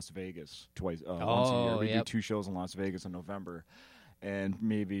in Las Vegas once a year. We do 2 shows in Las Vegas in November, and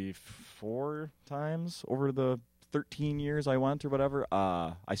maybe 4 times over the 13 years I went or whatever,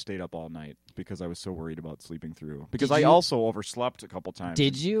 I stayed up all night because I was so worried about sleeping through. Because I also overslept a couple times.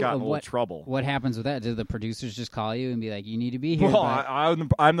 Did you? Got in a little trouble. What happens with that? Did the producers just call you and be like, you need to be here? Well,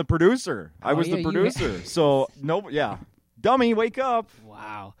 I'm the producer. I was the producer. So, dummy, wake up.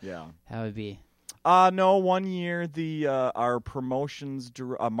 Wow. Yeah. That would be... No, one year our promotions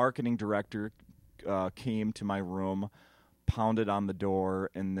marketing director came to my room, pounded on the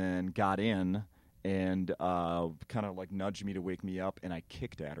door, and then got in and kind of like nudged me to wake me up, and I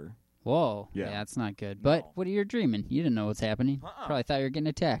kicked at her. Whoa. Yeah, that's not good. But what are you dreaming? You didn't know what's happening. Probably thought you were getting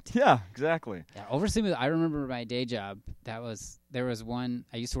attacked. Yeah, exactly. Yeah, oversleeping. I remember my day job. There was one.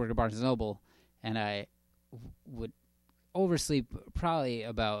 I used to work at Barnes & Noble, and I would oversleep probably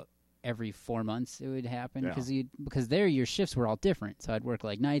about every 4 months. It would happen because there your shifts were all different. So I'd work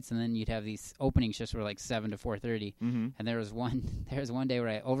like nights, and then you'd have these opening shifts were like 7 to 4:30. Mm-hmm. And there was one day where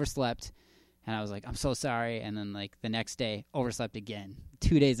I overslept. And I was like, I'm so sorry. And then, like, the next day, overslept again.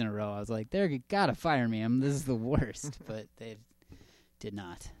 2 days in a row. I was like, they're got to fire me. This is the worst. But they did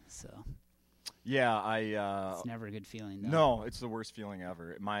not. So, yeah, it's never a good feeling, though. No, it's the worst feeling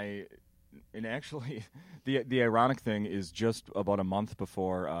ever. And actually, the ironic thing is just about a month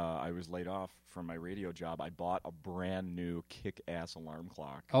before I was laid off from my radio job, I bought a brand new kick-ass alarm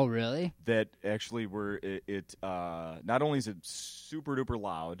clock. Oh, really? That actually not only is it super-duper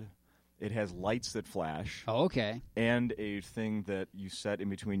loud, it has lights that flash. Oh, okay. And a thing that you set in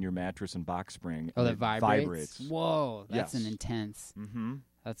between your mattress and box spring. Oh, that vibrates? Whoa, that's an intense. Mm-hmm.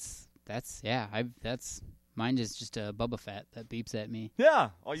 Mine is just a Boba Fett that beeps at me. Yeah.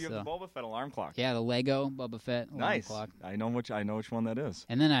 Oh, you have the Boba Fett alarm clock. Yeah, the Lego Boba Fett alarm clock. I know which one that is.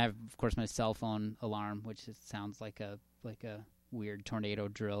 And then I have, of course, my cell phone alarm, which sounds like a weird tornado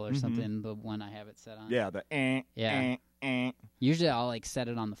drill or something. The one I have it set on. Yeah, the Usually I'll like set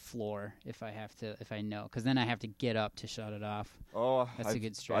it on the floor if I know, because then I have to get up to shut it off. Oh, that's a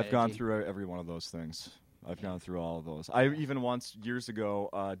good strategy. I've gone through every one of those things. I've gone through all of those. I even once years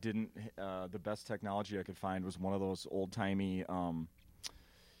ago the best technology I could find was one of those old timey. When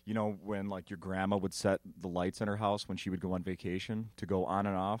like your grandma would set the lights in her house when she would go on vacation to go on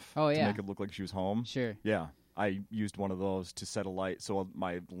and off to make it look like she was home. Sure. Yeah. I used one of those to set a light, so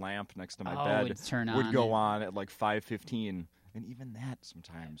my lamp next to my bed would go on at like 5:15, and even that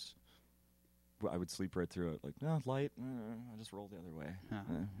sometimes I would sleep right through it. Like, no light, I'll just roll the other way.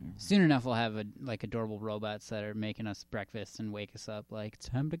 Soon enough, we'll have adorable robots that are making us breakfast and wake us up. Like, it's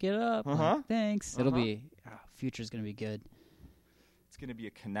time to get up. Like, thanks. It'll be future's gonna be good. It's going to be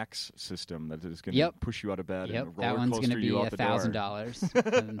a K'NEX system that is going to push you out of bed and roller that one's going to be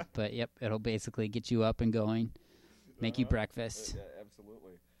 $1,000. But it'll basically get you up and going, make you breakfast.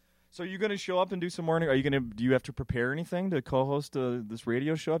 Absolutely. So you're going to show up and do some morning? Do you have to prepare anything to co-host this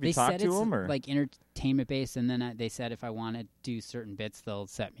radio show? Have you talked to them? Or? Like entertainment based, and then they said if I want to do certain bits, they'll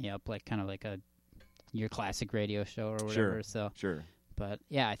set me up like kind of like your classic radio show or whatever. Sure. But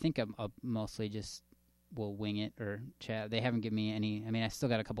yeah, I think I'll mostly just will wing it or chat. They haven't given me any. I mean, I still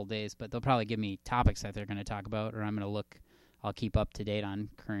got a couple days, but they'll probably give me topics that they're going to talk about, or I'm going to look. I'll keep up to date on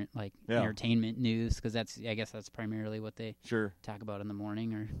current entertainment news because I guess that's primarily what they talk about in the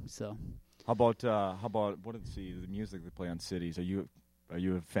morning or so. How about the music they play on Cities? Are you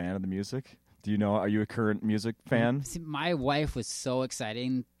a fan of the music? Do you know? Are you a current music fan? See, my wife was so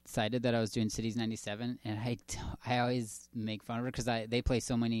excited that I was doing Cities 97, and I always make fun of her because they play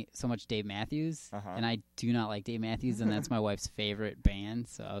so much Dave Matthews, and I do not like Dave Matthews, and that's my wife's favorite band.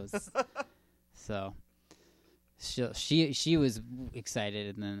 So I was she was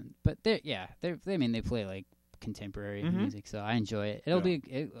excited, and then they play like contemporary music, so I enjoy it. It'll be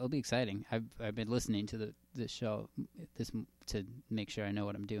exciting. I've been listening to the show to make sure I know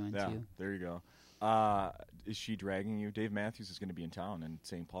what I'm doing too. There you go. Is she dragging you? Dave Matthews is going to be in town in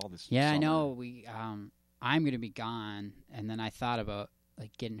St. Paul this summer. I know. I'm going to be gone, and then I thought about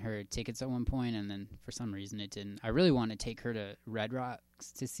like getting her tickets at one point, and then for some reason it didn't. I really want to take her to Red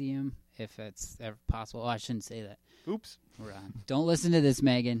Rocks to see him if it's ever possible. Oh, I shouldn't say that. Oops. Don't listen to this,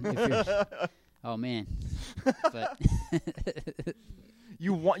 Megan. Oh man. But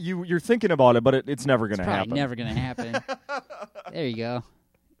you're thinking about it, but it's never going to happen. Probably never going to happen. There you go.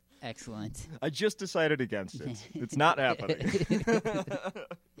 Excellent. I just decided against it. It's not happening.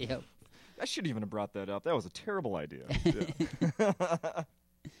 Yep. I shouldn't even have brought that up. That was a terrible idea. Yeah.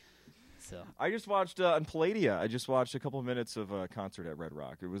 So I just watched on Palladia. I just watched a couple of minutes of a concert at Red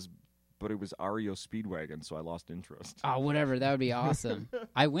Rock. It was REO Speedwagon, so I lost interest. oh, whatever. That would be awesome.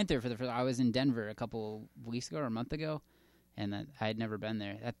 I went there for the first. I was in Denver a couple weeks ago or a month ago, and I had never been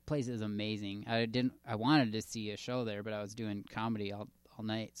there. That place is amazing. I wanted to see a show there, but I was doing comedy all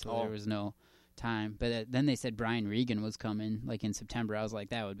night, so there was no time. But then they said Brian Regan was coming, like in September. I was like,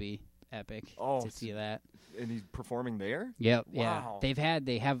 that would be epic to see that. And he's performing there? Yep, wow. yeah.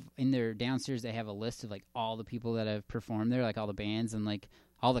 They have in their downstairs. They have a list of like all the people that have performed there, like all the bands, and like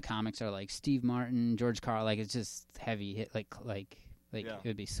all the comics are like Steve Martin, George Carl. Like it's just heavy hit. Like it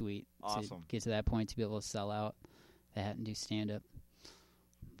would be sweet to get to that point to be able to sell out that and do stand up.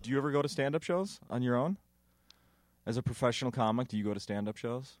 Do you ever go to stand up shows on your own? As a professional comic, do you go to stand up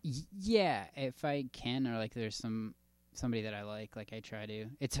shows? Yeah, if I can, or like there's somebody that I like I try to.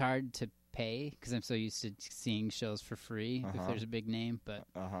 It's hard to pay because I'm so used to seeing shows for free if there's a big name, but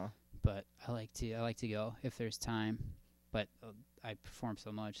I like to go if there's time. But I perform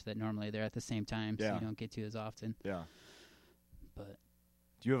so much that normally they're at the same time, so you don't get to as often. Yeah. But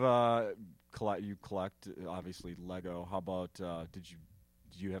do you have you collect obviously Lego? How about did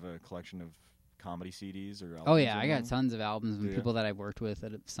you have a collection of comedy CDs or albums? Oh yeah, I got tons of albums and people that I've worked with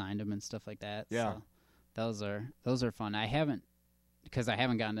that have signed them and stuff like that. Yeah. So those are fun. I haven't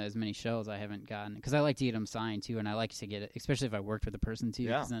gotten to as many shows. I haven't gotten because I like to get them signed too, and I like to get it, especially if I worked with a person too.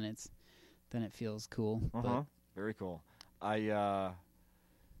 Because then it feels cool. Very cool. It's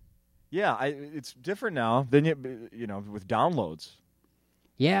different now than with downloads.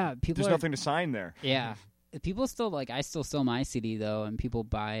 Yeah, there's nothing to sign there. Yeah, people still I still sell my CD though, and people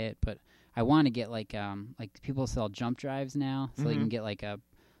buy it, but I want to get like people sell jump drives now, so you can get like a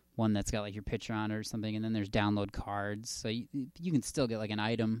one that's got like your picture on it or something, and then there's download cards, so you can still get like an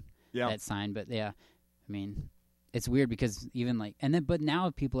item that's signed. But yeah, I mean, it's weird because even but now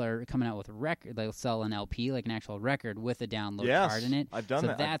people are coming out with a record. They'll sell an LP, like an actual record with a download card in it. I've done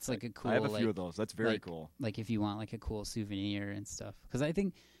that. So that's like a cool. I have a few of those. That's very cool. Like if you want like a cool souvenir and stuff, because I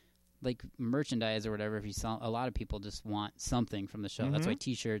think like merchandise or whatever, if you sell, a lot of people just want something from the show. That's why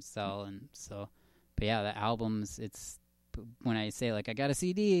T-shirts sell, and so. But yeah, the albums. It's when I say like I got a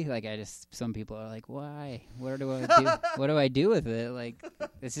CD, like some people are like, why? What do I do? What do I do with it? Like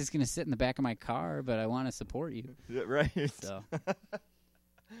it's just gonna sit in the back of my car, but I want to support you. Yeah, right. So.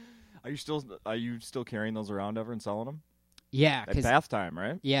 Are you still carrying those around ever and selling them? Yeah, at Bath Time,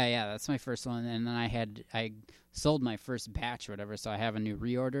 right? Yeah, that's my first one, and then I sold my first batch or whatever, so I have a new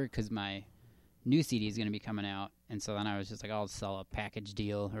reorder because my new CD is going to be coming out, and so then I was just like, I'll sell a package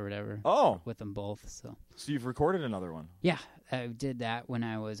deal or whatever. With them both. So you've recorded another one? Yeah, I did that when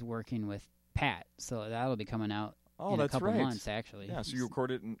I was working with Pat, so that'll be coming out in a couple months actually. Yeah, so you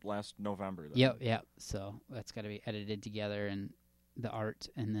recorded it last November. Then. Yep. So that's got to be edited together and the art,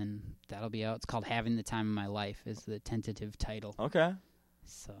 and then that'll be out. It's called Having the Time of My Life is the tentative title. Okay.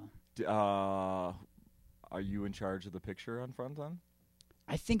 So are you in charge of the picture on front then?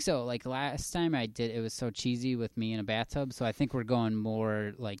 I think so. Like last time I did, it was so cheesy with me in a bathtub, so I think we're going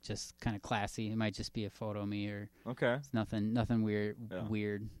more like just kind of classy. It might just be a photo of me or it's nothing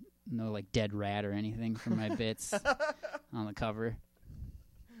weird no like dead rat or anything from my bits on the cover.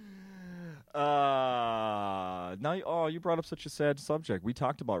 You brought up such a sad subject. We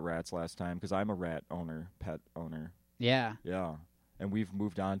talked about rats last time because I'm a rat pet owner. Yeah. Yeah. And we've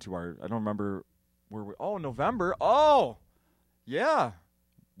moved on to I don't remember where November. Oh, yeah.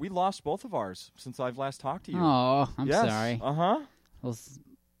 We lost both of ours since I've last talked to you. Oh, I'm sorry. Uh-huh. Well,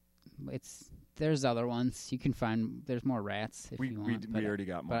 there's other ones. You can find, there's more rats if you want. We already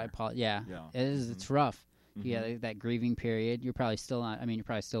got more. But it's rough. Mm-hmm. Yeah, that grieving period. You're probably still not, you're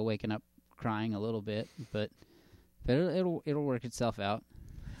probably still waking up crying a little bit, but it'll work itself out.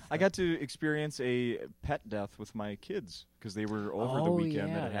 I got to experience a pet death with my kids because they were over the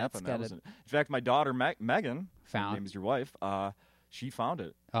weekend that it happened. In fact, my daughter Megan, her name is your wife, she found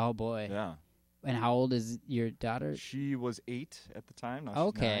it. Oh boy. Yeah. And how old is your daughter? She was 8 at the time.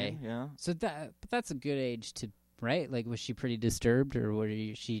 Now she's 9, yeah. So that's a good age to, right? Like, was she pretty disturbed, or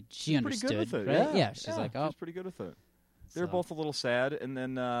she understood? Pretty good with it, right? Yeah. She's like, she's pretty good with it. They were both a little sad, and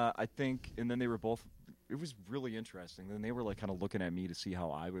then then they were both. It was really interesting. Then they were like kind of looking at me to see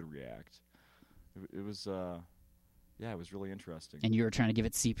how I would react. It was, it was really interesting. And you were trying to give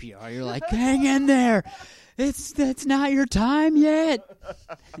it CPR. You're like, hang in there. It's not your time yet.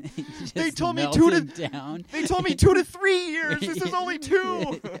 They told me 2 to 3 years. This is only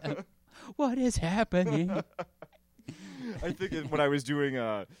 2. What is happening? I think when I was doing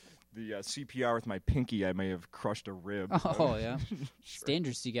the CPR with my pinky, I may have crushed a rib. Oh, yeah. It's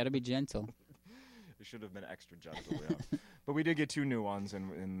dangerous. You got to be gentle. It should have been extra gentle, yeah. But we did get 2 new ones,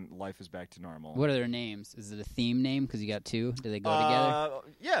 and life is back to normal. What are their names? Is it a theme name because you got 2? Do they go together?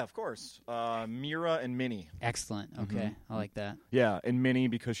 Yeah, of course. Mira and Minnie. Excellent. Okay. I like that. Yeah, and Minnie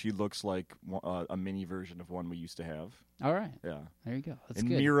because she looks like a mini version of one we used to have. All right. Yeah. There you go. That's and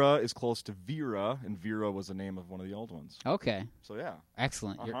good. Mira is close to Vera, and Vera was the name of one of the old ones. Okay. So, yeah.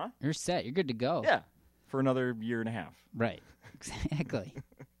 Excellent. Uh-huh. You're set. You're good to go. Yeah, for another year and a half. Right. Exactly.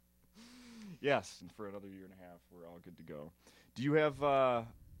 Yes, and for another year and a half, we're all good to go. Do you have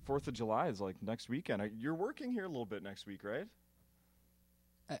 4th of July is like next weekend? You're working here a little bit next week, right?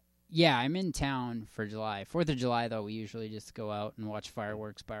 Yeah, I'm in town for July. 4th of July, though, we usually just go out and watch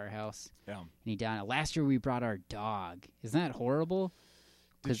fireworks by our house. Yeah. And eat down. Last year, we brought our dog. Isn't that horrible?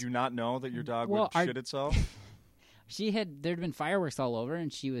 Did you not know that your dog Well, would shit itself? There'd been fireworks all over,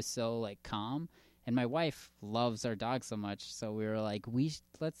 and she was so, like, calm. And my wife loves our dog so much, so we were like,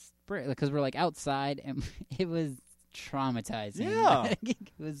 let's bring, because we're, like, outside, and it was traumatizing. Yeah. It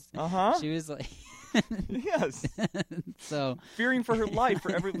was, Uh-huh. She was like... Yes. So fearing for her life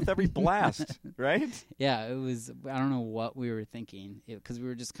with every blast, right? yeah, it was. I don't know what we were thinking because we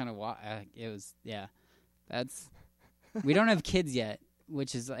were just kind of. It was That's. We don't have kids yet,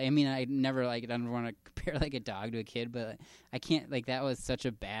 which is. I mean, I never I don't want to compare like a dog to a kid, but I can't. Like that was such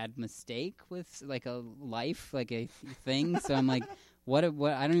a bad mistake with like a life, like a thing. So I'm like, what?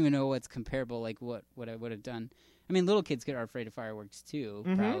 I don't even know what's comparable. Like what I would have done. I mean, little kids are afraid of fireworks too.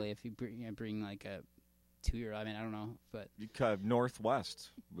 Mm-hmm. Probably if you bring like a 2-year-old. I mean, I don't know, but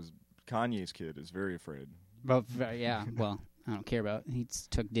Northwest was Kanye's kid is very afraid. But yeah, well, I don't care about. He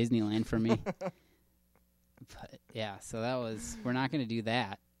took Disneyland from me. But yeah, so that was. We're not going to do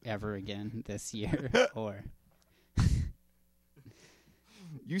that ever again this year. Or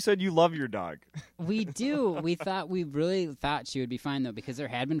you said you love your dog. we do. We really thought she would be fine though, because there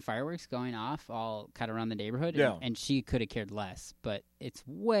had been fireworks going off all kind of around the neighborhood, yeah. and she could have cared less. But it's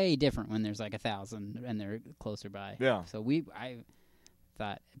way different when there's like 1,000 and they're closer by. Yeah. So I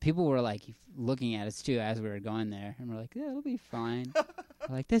thought people were like looking at us too as we were going there, and we're like, yeah, it'll be fine.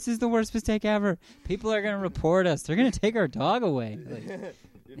 Like, this is the worst mistake ever. People are going to report us. They're going to take our dog away. Like,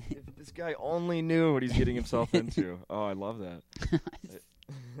 if this guy only knew what he's getting himself into. Oh, I love that.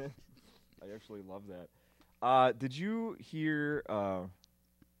 I actually love that. Did you hear,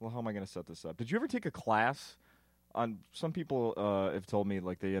 well, how am I going to set this up? Did you ever take a class on, some people have told me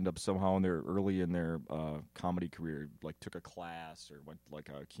like they end up somehow early in their comedy career, like took a class or went like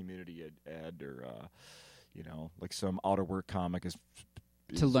a community ed or, like some out-of-work comic is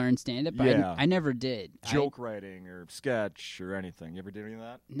to learn stand-up? Yeah. I never did. Joke writing or sketch or anything. You ever did any of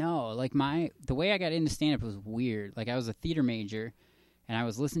that? No, like the way I got into stand-up was weird. Like I was a theater major, and I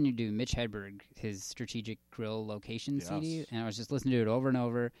was listening to Mitch Hedberg, his Strategic Grill Location CD, and I was just listening to it over and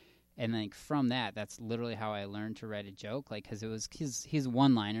over. And like from that's literally how I learned to write a joke. Like because it was his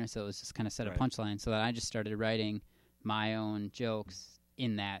one-liner, so it was just kind of set a punchline. So that I just started writing my own jokes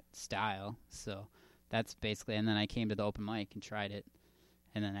in that style. So that's basically. And then I came to the open mic and tried it.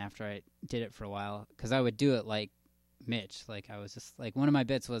 And then after I did it for a while, because I would do it like Mitch. Like I was just like, one of my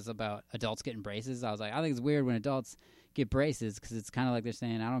bits was about adults getting braces. I was like, I think it's weird when adults get braces because it's kind of like they're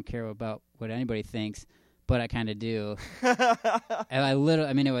saying, I don't care about what anybody thinks, but I kind of do. And I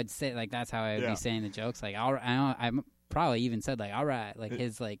it would say like that's how I would be saying the jokes. Like I probably even said like, all right, like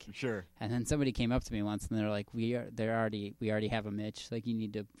his like sure. And then somebody came up to me once and they're like, we already have a Mitch. Like you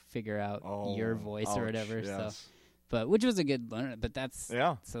need to figure out your voice or whatever. Yes. So. But which was a good learn. But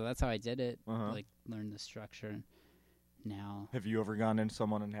so that's how I did it. Uh-huh. Like learn the structure. Now, have you ever gone into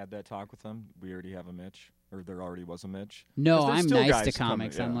someone and had that talk with them? We already have a Mitch, or there already was a Mitch. No, I'm nice to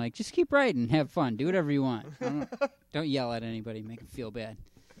comics. I'm like, just keep writing, have fun, do whatever you want. Don't yell at anybody, make them feel bad.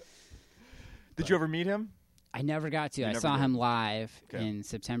 Did you ever meet him? I never got to. I saw him live in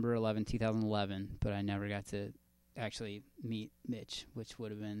September 11, 2011, but I never got to actually meet Mitch, which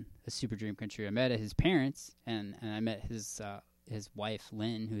would have been a super dream come true. I met his parents, and I met his wife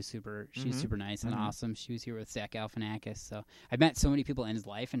Lynn, who's she's super nice and awesome. She was here with Zach Galifianakis, so I've met so many people in his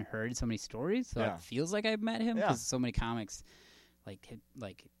life and heard so many stories. So it feels like I've met him because so many comics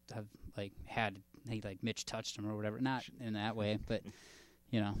have Mitch touched him or whatever. Not in that way, but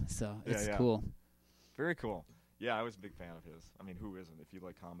so it's cool. Very cool. Yeah, I was a big fan of his. I mean, who isn't? If you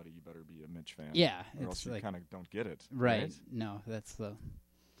like comedy, you better be a Mitch fan. Yeah, or else you kind of don't get it. Right. No, that's the.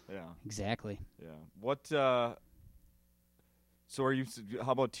 Yeah. Exactly. Yeah. What? So are you?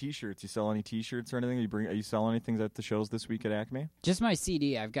 How about T-shirts? You sell any T-shirts or anything? Are you selling anything at the shows this week at Acme? Just my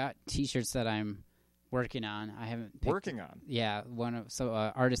CD. I've got T-shirts that I'm working on. I haven't picked, Working on. Yeah,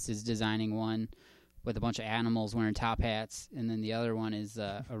 artist is designing one with a bunch of animals wearing top hats, and then the other one is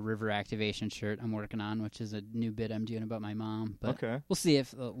a river activation shirt I'm working on, which is a new bit I'm doing about my mom. But Okay. we'll see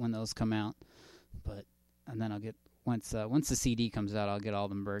if when those come out. And then I'll get once the CD comes out, I'll get all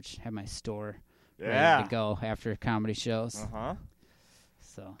the merch, have my store ready to go after comedy shows.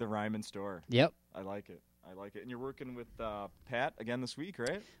 So The Ryman store. Yep. I like it. And you're working with Pat again this week,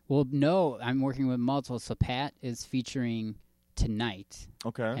 right? Well, no, I'm working with multiple. So Pat is featuring tonight.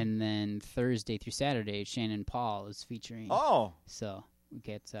 Okay. And then Thursday through Saturday, Shannon Paul is featuring. Oh. So we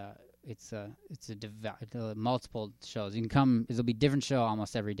get it's multiple shows. You can come. It'll be a different show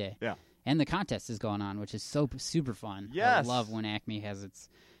almost every day. Yeah. And the contest is going on, which is super fun. Yes. I love when Acme has its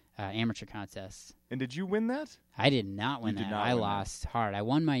amateur contest. And did you win that? I did not win You that. did not I win lost hard. I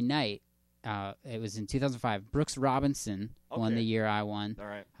won my night. It was in 2005. Brooks Robinson won the year I won. All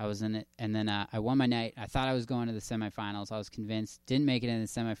right. I was in it, and then I won my night. I thought I was going to the semifinals. I was convinced. Didn't make it in the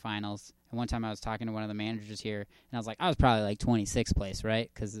semifinals. And one time I was talking to one of the managers here, and I was like, I was probably like 26th place, right?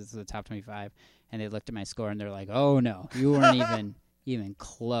 Because this is the top 25. And they looked at my score, and they're like, oh, no, you weren't even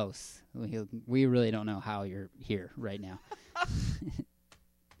close. We really don't know how you're here right now.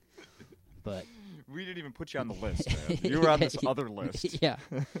 But we didn't even put you on the list, man. You were on this other list. Yeah.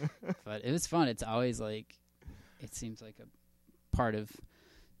 But it was fun. It's always like, it seems like a part of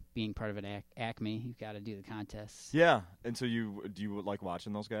being part of an Acme. You've got to do the contests. Yeah. And so do you like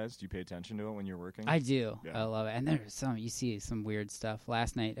watching those guys? Do you pay attention to it when you're working? I do. Yeah. I love it. And there's you see some weird stuff.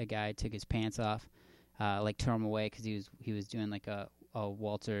 Last night, a guy took his pants off, like tore them away because he was doing like a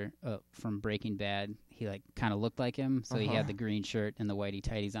Walter from Breaking Bad. He like kind of looked like him, so he had the green shirt and the whitey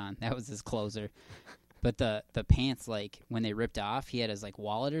tighties on. That was his closer. But the pants, like when they ripped off, he had his like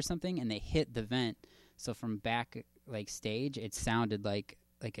wallet or something, and they hit the vent. So from back like stage, it sounded like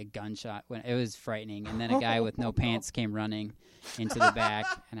a gunshot. When it was frightening. And then a guy with no pants came running into the back,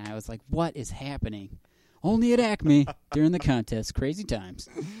 and I was like, "What is happening?" Only at Acme during the contest. Crazy times.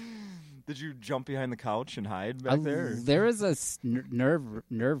 Did you jump behind the couch and hide back there? There was a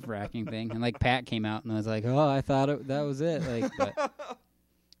nerve-wracking thing, and like Pat came out and was like, "Oh, I thought that was it." Like, but,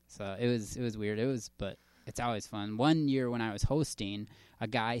 so it was weird. But it's always fun. One year when I was hosting, a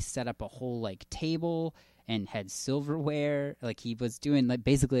guy set up a whole like table and had silverware. Like he was doing like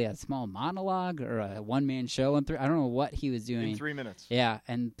basically a small monologue or a one-man show. I don't know what he was doing. In 3 minutes. Yeah,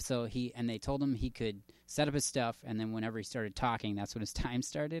 and so they told him he could set up his stuff, and then whenever he started talking, that's when his time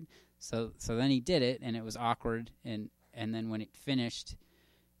started. So then he did it, and it was awkward, and then when it finished,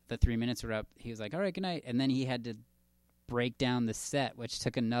 the 3 minutes were up. He was like, "All right, good night," and then he had to break down the set, which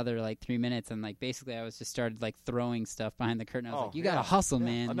took another like 3 minutes, and like basically I was just started like throwing stuff behind the curtain. I was like, "You gotta hustle,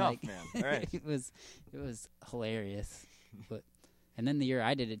 man!" Enough, like, man. All right. it was hilarious. And then the year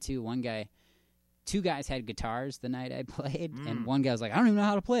I did it too, two guys had guitars the night I played, and one guy was like, "I don't even know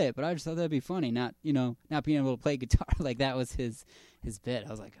how to play it, but I just thought that'd be funny, not being able to play guitar." Like that was his bit. I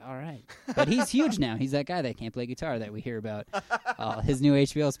was like, all right. But he's huge now. He's that guy that can't play guitar that we hear about. His new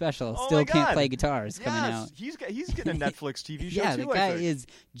HBO special still can't play guitars coming out. He's getting a Netflix TV show yeah, too, the guy I think. is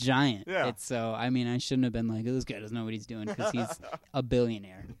giant. Yeah. So, I mean, I shouldn't have been like, "Oh, this guy doesn't know what he's doing," because he's a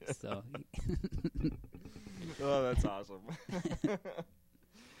billionaire. So, oh, that's awesome.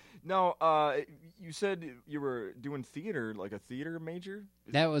 Now, you said you were doing theater, like a theater major?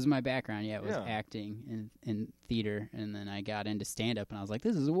 that was my background. Yeah, it was Yeah. acting in theater, and then I got into stand-up, and I was like,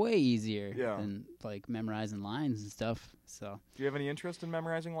 this is way easier than like memorizing lines and stuff. So, Do you have any interest in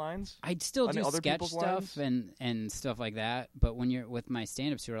memorizing lines? I'd still On do other sketch people's stuff and stuff like that. But when you're with my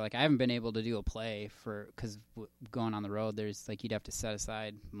stand-up tour, like I haven't been able to do a play because going on the road, there's like you'd have to set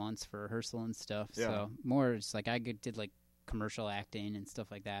aside months for rehearsal and stuff. Yeah. So more just like did like commercial acting and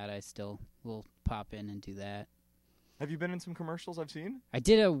stuff like that. I still will pop in and do that. Have you been in some commercials I've seen? I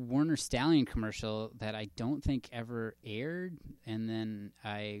did a Warner Stallion commercial that I don't think ever aired, and then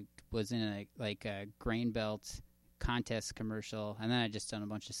I was in a grain belt contest commercial, and then I just done a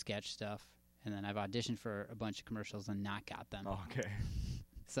bunch of sketch stuff, and then I've auditioned for a bunch of commercials and not got them. Oh, okay.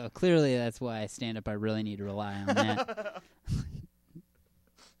 So clearly that's why I stand up. I really need to rely on that.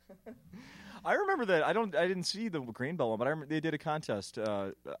 I remember that. I didn't see the grain belt one, but I remember they did a contest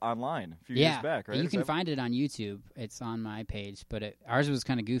online a few years back, right? You can find it on YouTube. It's on my page, but ours was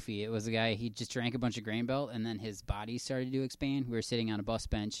kind of goofy. It was a guy, he just drank a bunch of grain belt, and then his body started to expand. We were sitting on a bus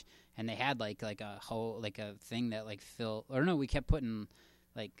bench, and they had like a whole like a thing that like we kept putting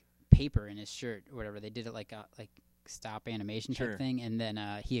like paper in his shirt or whatever. They did it like a stop animation type thing, and then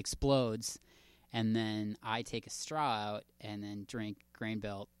he explodes, and then I take a straw out and then drink grain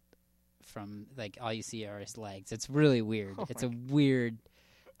belt from like all you see are his legs. It's really weird. It's a weird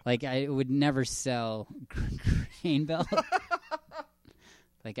Like, I would never sell Grain Belt.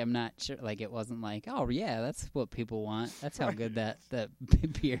 Like, I'm not sure. Like, it wasn't like, oh, yeah, that's what people want. That's how good that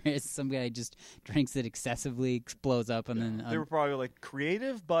beer is. Some guy just drinks it excessively, explodes up, and then... They were probably like,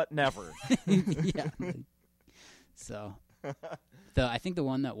 creative, but never. Yeah. So, I think the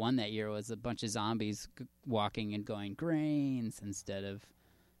one that won that year was a bunch of zombies walking and going, grains, instead of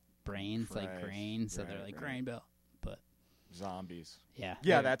brains, like grain. So they're like, Grain Belt. But zombies. Yeah.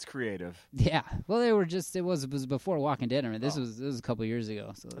 Yeah, that's creative. Yeah. Well, they were just, it was before Walking Dead. I mean, this was a couple years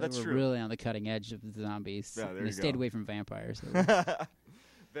ago. So they were really on the cutting edge of the zombies. Yeah, and they stayed away from vampires.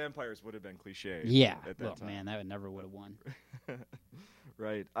 Vampires would have been cliche. Yeah. At that time. Man, that never would have won.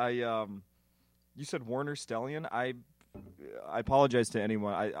 Right. You said Warner Stellian. I apologize to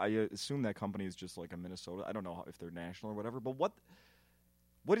anyone. I assume that company is just like a Minnesota. I don't know if they're national or whatever. But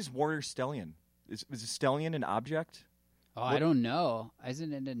what is Warner Stellian? Is a Stellian an object? Oh, I don't know.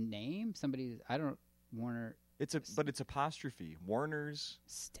 Isn't it a name? Warner. But it's apostrophe. Warner's.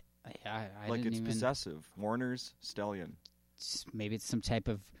 I like didn't it's even, possessive. Warner's Stellian. Maybe it's some type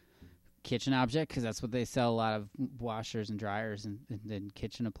of kitchen object, because that's what they sell a lot of, washers and dryers and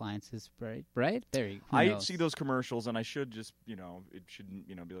kitchen appliances, right? There you go. I see those commercials, and I should just, it shouldn't,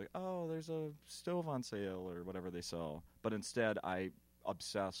 be like, oh, there's a stove on sale or whatever they sell. But instead, I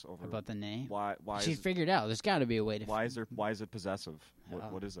obsess over about the name. Why she figured out there's got to be a way to. Why is it possessive?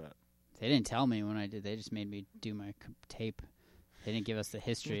 What is that? They didn't tell me when I did. They just made me do my tape. They didn't give us the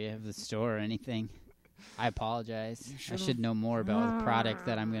history of the store or anything. I apologize. I should know more about the product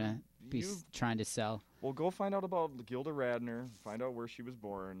that I'm gonna be trying to sell. Well, go find out about Gilda Radner, find out where she was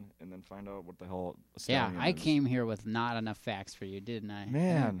born, and then find out what the hell a Stellian Yeah, I is. came here with not enough facts for you, didn't I?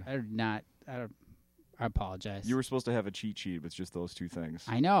 Man. I apologize. You were supposed to have a cheat sheet with just those two things.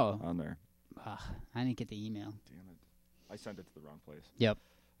 I know. On there. I didn't get the email. Damn it. I sent it to the wrong place. Yep.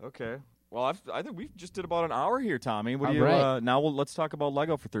 Okay. Well, I think we just did about an hour here, Tommy. What do you? Right. Now let's talk about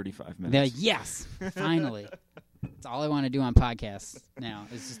Lego for 35 minutes. Yes, finally. That's all I want to do on podcasts now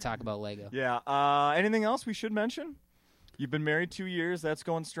is just talk about Lego. Yeah. Anything else we should mention? You've been married 2 years. That's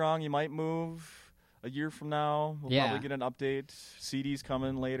going strong. You might move a year from now. We'll probably get an update. CD's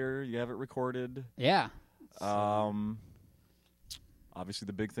coming later. You have it recorded. Yeah. Obviously,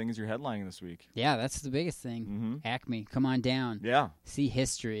 the big thing is you're headlining this week. Yeah, that's the biggest thing. Mm-hmm. Acme, come on down. Yeah. See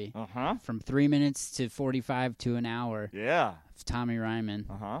history. Uh-huh. From 3 minutes to 45 to an hour. Yeah. Of Tommy Ryman.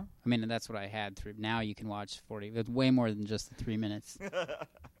 Uh-huh. I mean, that's what I had through. Now you can watch 40. It's way more than just the 3 minutes.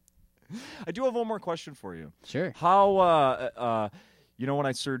 I do have one more question for you. Sure. How, when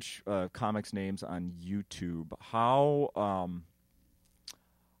I search comics names on YouTube, how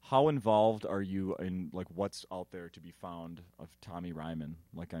involved are you in, like, what's out there to be found of Tommy Ryman,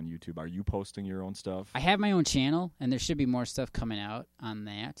 like, on YouTube? Are you posting your own stuff? I have my own channel, and there should be more stuff coming out on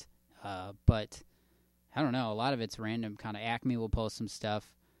that. But I don't know. A lot of it's random. Kind of Acme will post some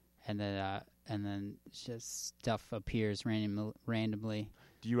stuff, and then just stuff appears randomly.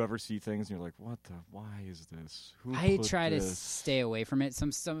 Do you ever see things and you're like, why is this? I try to stay away from it.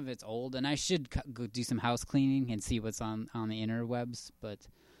 Some of it's old, and I should go do some house cleaning and see what's on the interwebs, but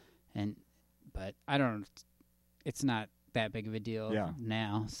I don't. It's not that big of a deal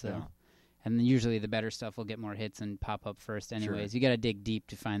now. So, and then usually the better stuff will get more hits and pop up first. Anyways, you got to dig deep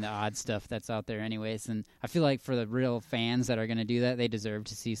to find the odd stuff that's out there. Anyways, and I feel like for the real fans that are going to do that, they deserve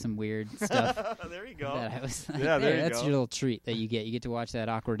to see some weird stuff. There you go. That I was like, there you that's go. your little treat that you get. You get to watch that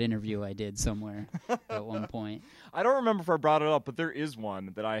awkward interview I did somewhere at one point. I don't remember if I brought it up, but there is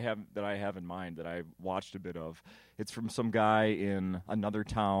one that I have in mind that I watched a bit of. It's from some guy in another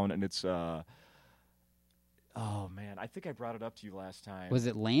town, and it's oh man, I think I brought it up to you last time. Was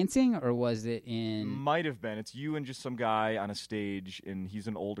it Lansing or was it in? Might have been. It's you and just some guy on a stage, and he's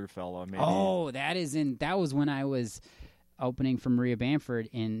an older fella. Maybe. Oh, that was when I was opening for Maria Bamford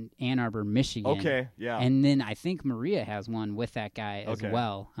in Ann Arbor, Michigan. Okay, yeah. And then I think Maria has one with that guy as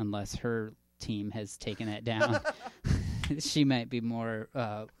well, unless her team has taken it down. She might be more.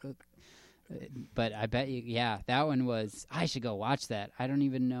 But I bet you, that one was. I should go watch that. I don't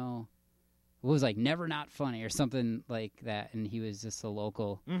even know. It was like Never Not Funny or something like that, and he was just a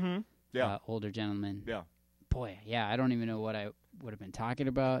local, older gentleman. Yeah. Boy, I don't even know what I would have been talking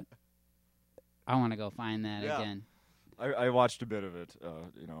about. I want to go find that again. I watched a bit of it.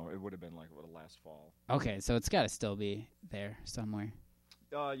 It would have been like last fall. Okay, so it's got to still be there somewhere.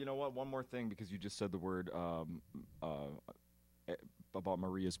 You know what? One more thing, because you just said the word about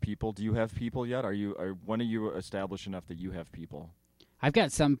Maria's people. Do you have people yet? When are you established enough that you have people? I've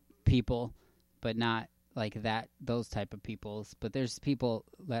got some people, but not like that. Those type of peoples. But there's people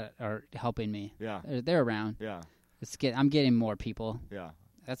that are helping me. Yeah, they're around. Yeah, I'm getting more people. Yeah.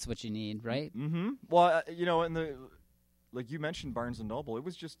 That's what you need, right? Mm-hmm. Well, in the like you mentioned Barnes and Noble, it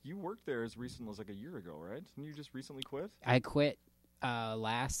was just you worked there as recent as like a year ago, right? Didn't you just recently quit? I quit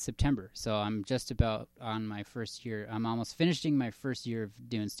last September, so I'm just about on my first year. I'm almost finishing my first year of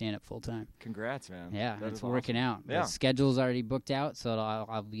doing stand-up full time. Congrats, man! Yeah, that it's is working awesome. out. Yeah. The schedule's already booked out, so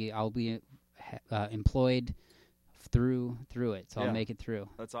I'll be employed through it. So Yeah. I'll make it through.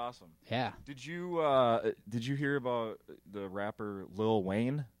 That's awesome. Yeah. Did you hear about the rapper Lil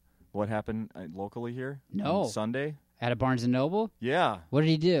Wayne? What happened locally here? No. On Sunday? At a Barnes and Noble? Yeah. What did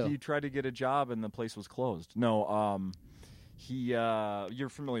he do? He tried to get a job and the place was closed. No, you're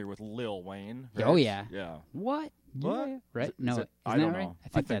familiar with Lil Wayne, right? Oh, yeah. Yeah. What? What? Yeah. Right? Is No, it- I isn't don't that right? know. I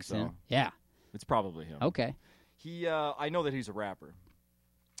think that's so. him. Yeah. It's probably him. Okay. I know that he's a rapper.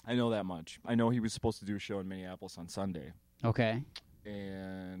 I know that much. I know he was supposed to do a show in Minneapolis on Sunday. Okay.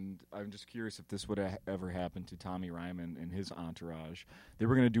 And I'm just curious if this would have ever happened to Tommy Ryman and his entourage. They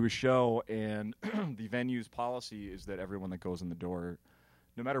were going to do a show, and the venue's policy is that everyone that goes in the door,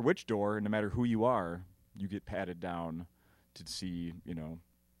 no matter which door and no matter who you are, you get patted down to see,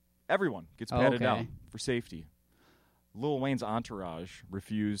 everyone gets patted Okay. down for safety. Lil Wayne's entourage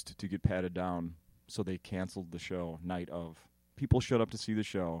refused to get patted down, so they canceled the show night of. People showed up to see the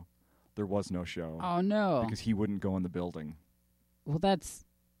show. There was no show Oh, no. because he wouldn't go in the building. Well, that's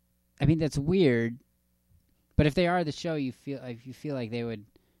weird. But if they are the show, you feel like they would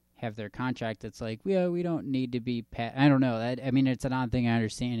have their contract that's like, yeah, we don't need to be I don't know. It's an odd thing. I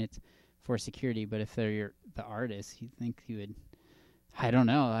understand it's for security, but if they're the artist, you think you would. I don't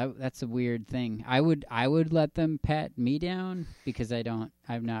know. That's a weird thing. I would let them pat me down because I'm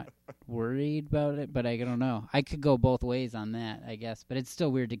not worried about it, but I don't know. I could go both ways on that, I guess. But it's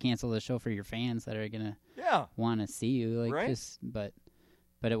still weird to cancel the show for your fans that are gonna want to see you, like Right? this. But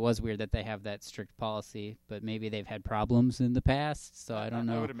it was weird that they have that strict policy. But maybe they've had problems in the past, so I don't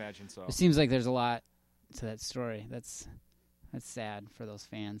know. I would imagine so. It seems like there's a lot to that story. That's sad for those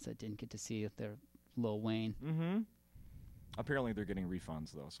fans that didn't get to see their Lil Wayne. Mm-hmm. Apparently, they're getting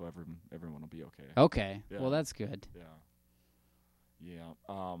refunds though, so everyone will be okay. Okay, Yeah. well that's good. Yeah.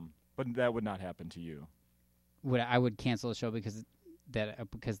 But that would not happen to you. I would cancel the show because that would.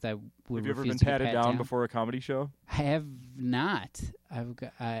 Have you ever been refuse to get patted down before a comedy show? I have not. I've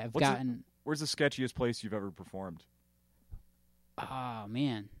gotten. Where's the sketchiest place you've ever performed? Oh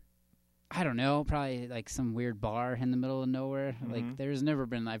man, I don't know. Probably like some weird bar in the middle of nowhere. Mhm.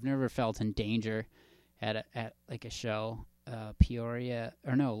 Like I've never felt in danger at like a show. Peoria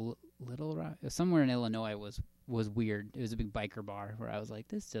or no, Little Rock, somewhere in Illinois was weird. It was a big biker bar where I was like,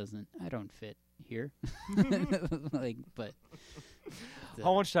 I don't fit here. But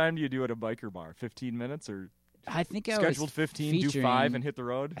How much time do you do at a biker bar? 15 minutes or I think I scheduled was 15, do 5 featuring- and hit the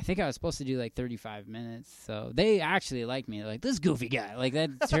road? I think I was supposed to do like 35 minutes, so they actually liked me. They're like, this goofy guy, like that.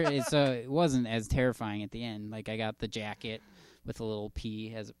 So it wasn't as terrifying at the end. Like I got the jacket with a little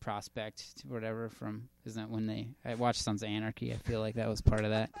P as a prospect, whatever. From isn't that when I watched Sons of Anarchy? I feel like that was part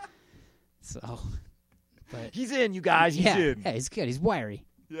of that. So, but He's in, you guys. He's in. yeah, he's good. He's wiry.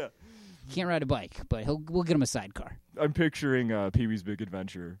 Yeah. He can't ride a bike, but we'll get him a sidecar. I'm picturing Pee-wee's Big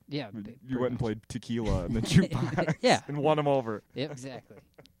Adventure. Yeah, You went and played tequila in the jukebox Yeah. and won them over. Yep, exactly.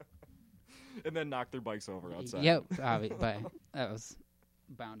 And then knocked their bikes over outside. Yep, but that was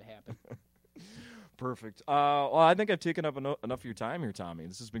bound to happen. Perfect. Well, I think I've taken up enough of your time here, Tommy.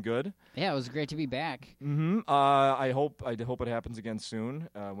 This has been good. Yeah, it was great to be back. Mm-hmm. I hope it happens again soon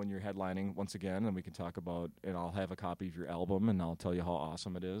when you're headlining once again, and we can talk about. And I'll have a copy of your album, and I'll tell you how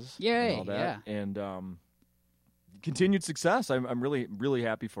awesome it is. Yay, and all that. yeah. And continued success. I'm really really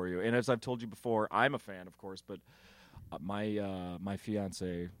happy for you. And as I've told you before, I'm a fan, of course, but my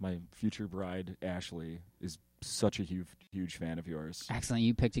fiance, my future bride Ashley, is such a huge fan of yours. Excellent.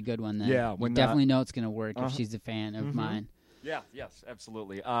 You picked a good one then. Yeah, you when definitely know it's going to work if Uh-huh. she's a fan of Mhm. mine. Yeah, yes,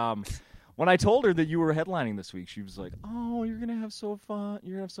 absolutely. When I told her that you were headlining this week, she was like, "Oh, you're gonna have so fun.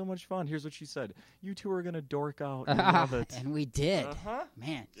 You're gonna have so much fun." Here's what she said: "You two are gonna dork out. You love it." And we did. Uh-huh.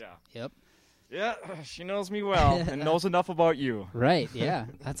 Man. Yeah. Yep. Yeah, she knows me well and knows enough about you. Right. Yeah.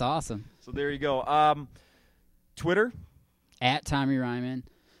 That's awesome. So there you go. Twitter. At Tommy Ryman.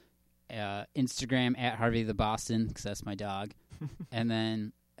 Instagram at Harvey the Boston, because that's my dog. And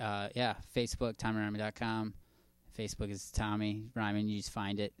then, Facebook, TommyRyman.com. Facebook is Tommy Ryman. You just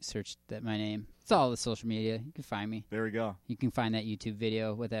find it. Search my name. It's all the social media. You can find me. There we go. You can find that YouTube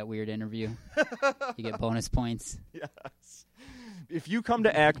video with that weird interview. You get bonus points. Yes. If you come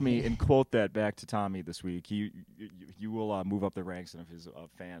to Acme and quote that back to Tommy this week, you will move up the ranks of his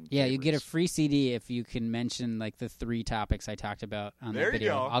fan. Yeah, favorites. you get a free CD if you can mention like the 3 topics I talked about on There the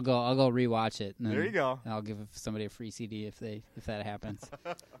video. you go. I'll go rewatch it. And There you go. I'll give somebody a free CD if that happens.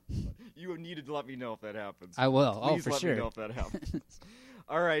 You needed to let me know if that happens. I will. Please for let sure. me know if that happens.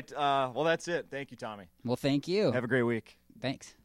 All right. Well, that's it. Thank you, Tommy. Well, thank you. Have a great week. Thanks.